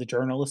back, some of the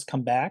journalists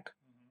come back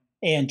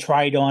and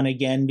tried on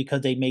again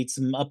because they made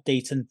some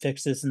updates and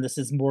fixes, and this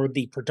is more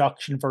the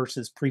production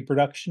versus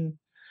pre-production.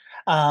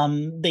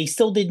 They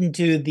still didn't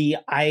do the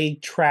eye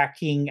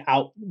tracking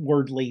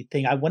outwardly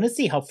thing. I want to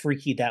see how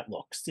freaky that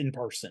looks in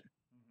person.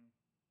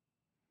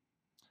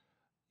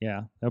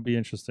 Yeah, that'll be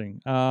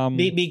interesting.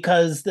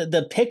 Because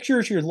the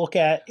pictures you look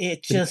at,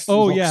 it just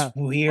looks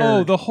weird.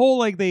 Oh, the whole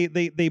like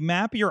they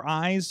map your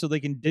eyes so they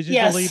can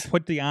digitally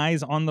put the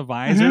eyes on the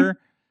visor.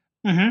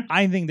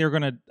 I think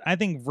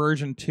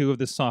version 2 of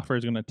this software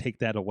is gonna take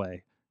that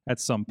away at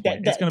some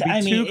point. It's gonna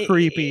be too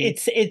creepy.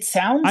 It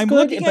sounds I'm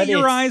good, looking at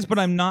your eyes, but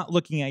I'm not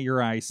looking at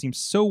your eyes. Seems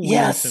so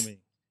weird to me.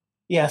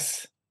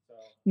 Yes.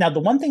 Now the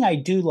one thing I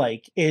do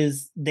like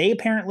is they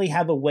apparently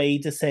have a way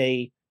to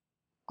say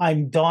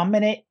I'm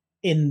dominant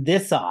in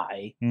this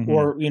eye,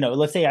 or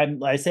let's say I'm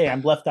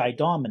left eye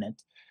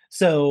dominant.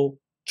 So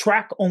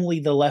track only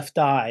the left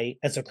eye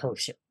as a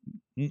cursor.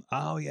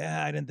 Oh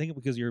yeah, I didn't think it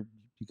because you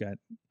got.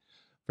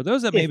 For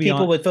those that may be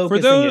people on, with for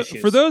focusing issues.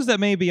 For those that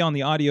may be on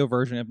the audio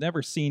version, have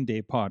never seen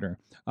Dave Potter.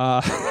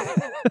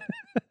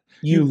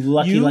 You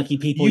lucky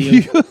people.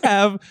 You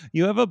have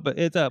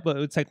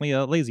it's technically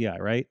a lazy eye,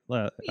 right?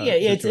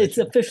 It's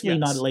officially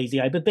not a lazy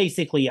eye, but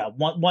basically,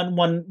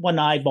 one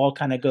eyeball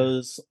kind of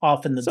goes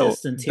off in the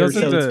distance here,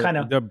 so it's kind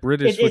of the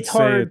British. It's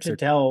hard to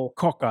tell.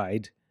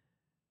 Cockeyed.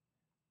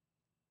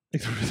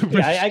 So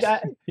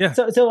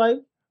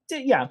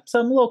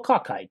I'm a little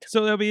cockeyed.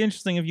 So that'll be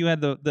interesting if you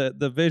had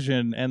the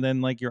vision, and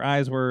then like your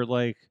eyes were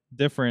like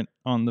different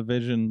on the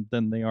vision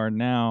than they are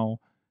now.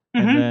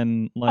 And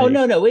then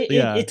like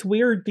it's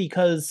weird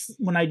because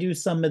when I do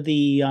some of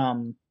the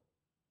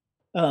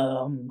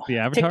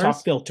avatars?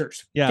 TikTok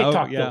filters,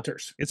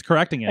 filters, it's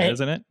correcting it,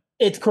 isn't it?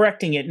 It's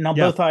correcting it. Now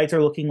both eyes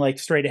are looking like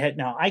straight ahead.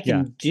 Now I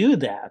can do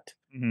that.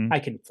 I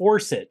can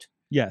force it.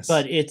 Yes,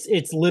 but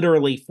it's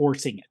literally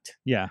forcing it.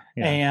 Yeah.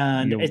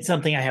 And it's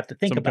something I have to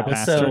think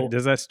about. So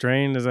does that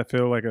strain? Does that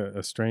feel like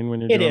a strain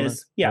when you're doing it? It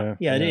is. Yeah.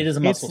 It is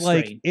a muscle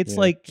strain. It's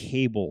like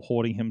Cable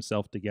holding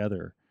himself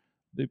together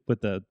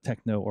with the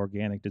techno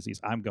organic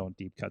disease. I'm going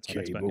deep cuts on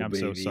this, but I'm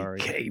so sorry.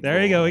 Cable.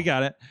 There you go. We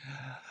got it.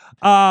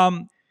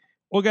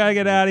 We gotta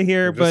get out of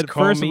here. But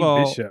first of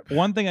all,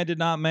 one thing I did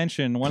not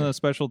mention, one of the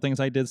special things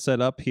I did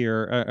set up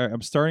here,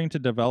 I'm starting to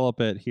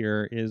develop it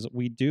here, is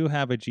we do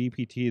have a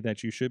GPT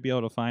that you should be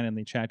able to find in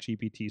the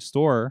ChatGPT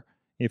store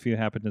if you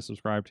happen to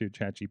subscribe to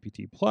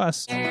ChatGPT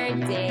Plus.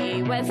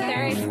 Thursday was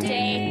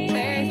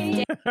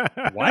Thursday.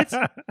 What?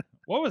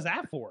 What was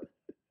that for?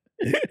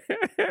 I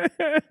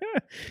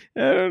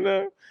don't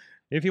know.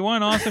 If you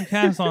want an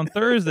AwesomeCast on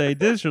Thursday,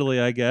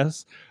 digitally, I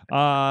guess.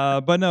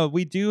 But no,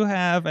 we do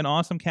have an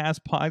AwesomeCast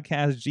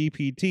podcast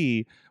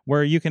GPT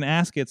where you can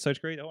ask it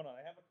such great. Hold on,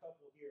 I have a couple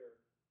here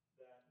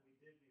that we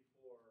did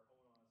before.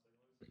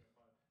 Hold on.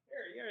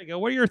 There you go.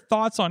 What are your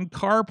thoughts on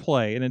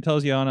CarPlay? And it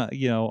tells you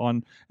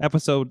on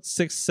episode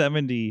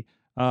 670.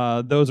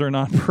 Those are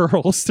not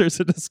pearls. There's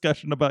a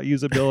discussion about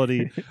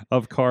usability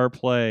of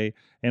CarPlay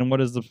and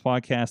what is the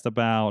podcast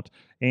about.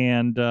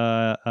 And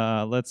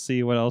let's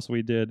see what else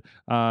we did.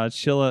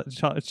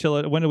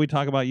 Chilla. When did we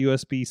talk about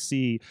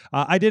USB-C?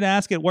 I did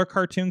ask it what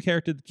cartoon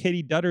character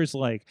Katie Dutter's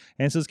like,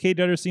 and it says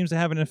Katie Dutter seems to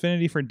have an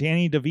affinity for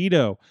Danny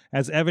DeVito,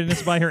 as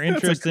evidenced by her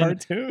interest in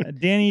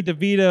Danny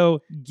DeVito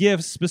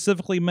gifts,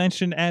 specifically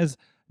mentioned as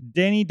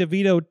Danny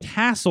DeVito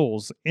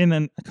tassels in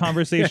a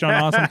conversation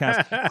on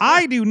AwesomeCast.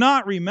 I do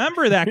not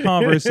remember that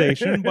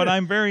conversation, but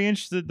I'm very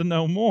interested to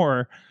know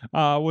more.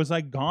 Was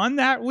I gone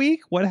that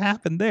week? What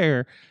happened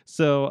there?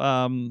 So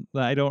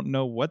I don't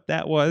know what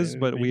that was,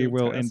 but we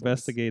will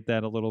investigate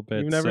that a little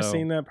bit. You've never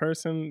seen that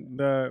person,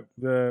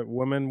 the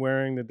woman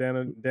wearing the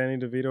Danny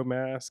DeVito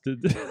mask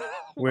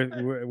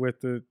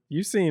with the.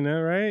 You've seen it,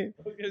 right?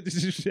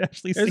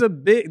 There's a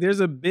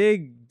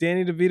big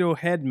Danny DeVito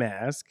head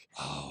mask,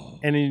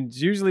 and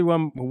it's usually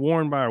one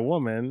worn by a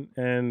woman,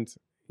 and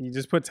you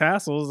just put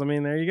tassels. I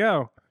mean, there you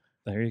go.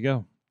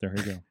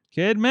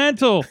 Kid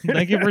Mental,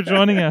 thank you for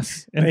joining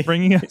us and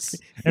bringing us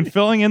and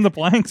filling in the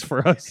blanks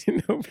for us.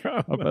 No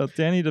problem. About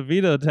Danny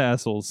DeVito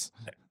tassels.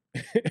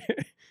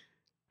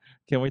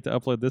 Can't wait to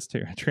upload this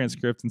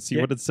transcript and see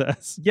what it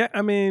says. Yeah,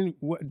 I mean,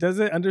 does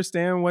it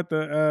understand what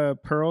the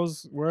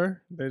pearls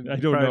were? I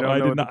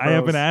don't know. I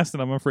haven't asked,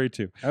 and I'm afraid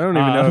to. I don't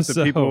even know if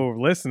the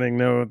people listening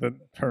know the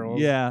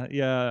pearls.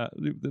 Yeah.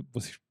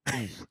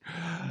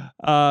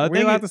 Are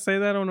we allowed to say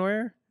that on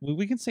air?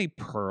 We can say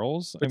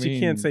pearls, but you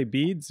can't say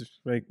beads,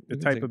 like the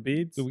type of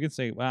beads. We can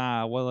say,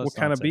 well, what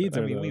kind of beads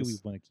are those? We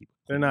want to keep.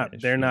 They're not.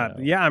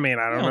 Yeah, I mean,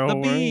 I don't know. The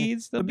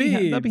beads. The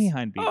beads. The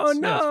behind beads. Oh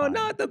no,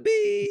 not the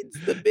beads.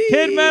 The beads.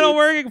 Kid Metal,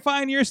 where you can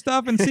find your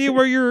stuff and see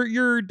where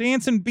your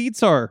dancing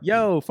beats are.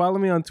 Yo, follow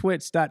me on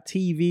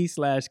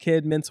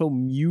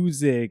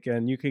twitch.tv/KidMentalMusic,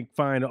 and you can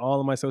find all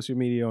of my social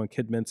media on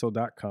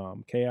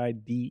kidmental.com.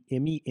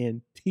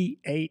 KIDMENTAL.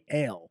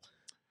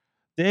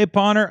 Dave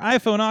Bonner,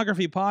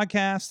 iPhoneography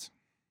Podcast.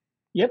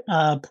 Yep,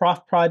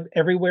 Prof Pod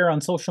everywhere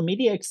on social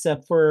media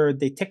except for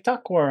the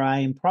TikTok, where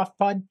I'm Prof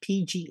Pod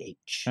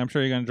PGH. I'm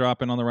sure you're going to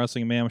drop in on the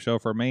Wrestling Mayhem show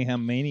for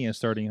Mayhem Mania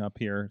starting up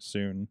here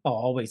soon. Oh,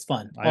 always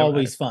fun.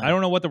 Always fun. I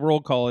don't know what the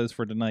roll call is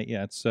for tonight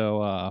yet,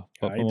 so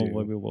but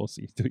we'll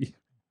see. Do you?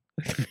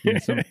 You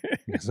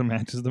got some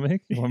matches to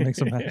make? You want to make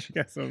some matches?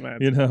 Got some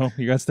matches. You know,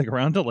 you got to stick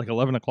around till like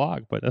 11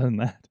 o'clock, but other than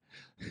that,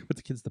 put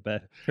the kids to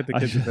bed. Put the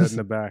kids to bed in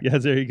the back. Yeah,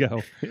 there you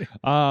go.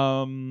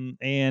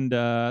 And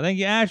thank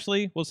you,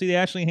 Ashley. We'll see the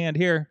Ashley hand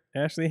here.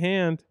 Ashley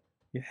hand.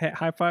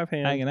 High five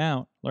hand. Hanging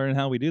out, learning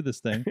how we do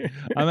this thing.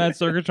 I'm at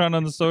Circutron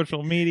on the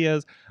social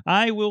medias.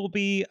 I will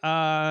be doing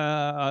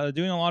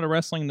a lot of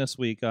wrestling this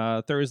week.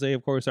 Thursday,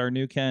 of course, our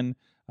new Ken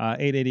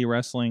 880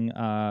 Wrestling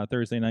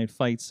Thursday Night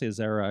Fights is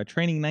our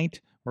training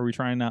night, where we're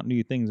trying out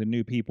new things and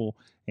new people,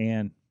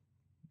 and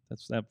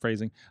that's that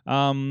phrasing.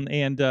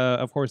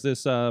 Of course,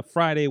 this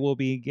Friday will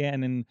be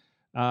again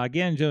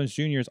Jones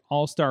Jr.'s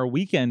All-Star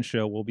Weekend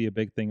show will be a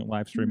big thing,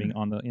 live streaming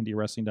on the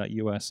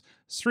IndieWrestling.us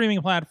streaming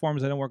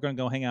platforms. And then we're going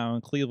to go hang out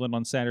in Cleveland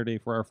on Saturday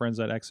for our friends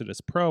at Exodus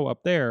Pro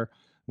up there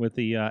with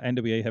the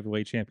NWA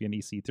Heavyweight Champion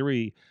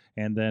EC3.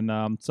 And then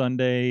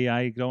Sunday,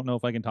 I don't know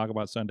if I can talk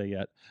about Sunday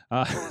yet.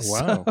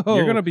 Wow, so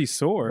you're going to be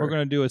sore. We're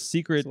going to do a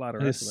secret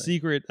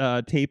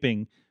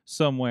taping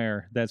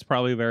somewhere that's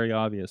probably very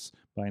obvious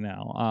by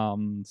now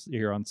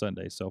here on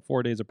Sunday. So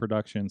 4 days of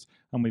productions.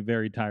 I'm going to be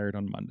very tired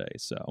on Monday.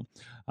 So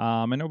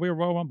and there'll be a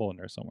Royal Rumble in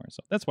there somewhere. So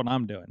that's what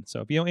I'm doing.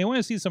 So if you want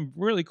to see some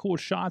really cool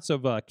shots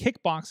of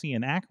kickboxing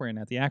in Akron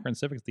at the Akron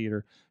Civic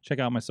Theater, check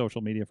out my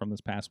social media from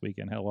this past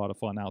weekend. Had a lot of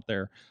fun out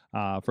there.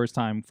 First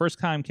time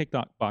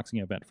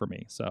kickboxing event for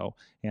me. So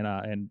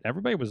and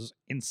everybody was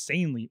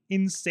insanely.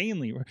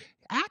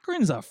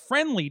 Akron's a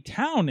friendly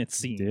town, it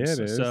seems. Yeah, it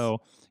is. So,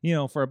 you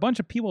know, for a bunch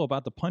of people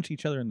about to punch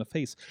each other in the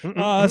face.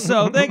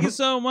 So thank you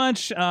so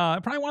much.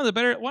 Probably one of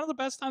the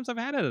best times I've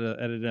had at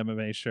an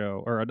MMA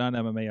show, or a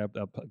non-MMA,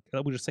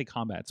 we'll just say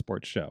combat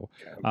sports show,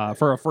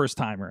 for a first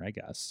timer, I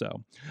guess.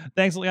 So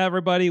thanks a lot,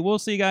 everybody. We'll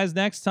see you guys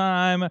next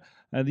time.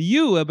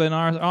 You have been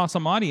our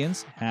awesome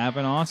audience. Have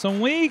an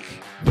awesome week.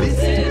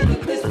 This is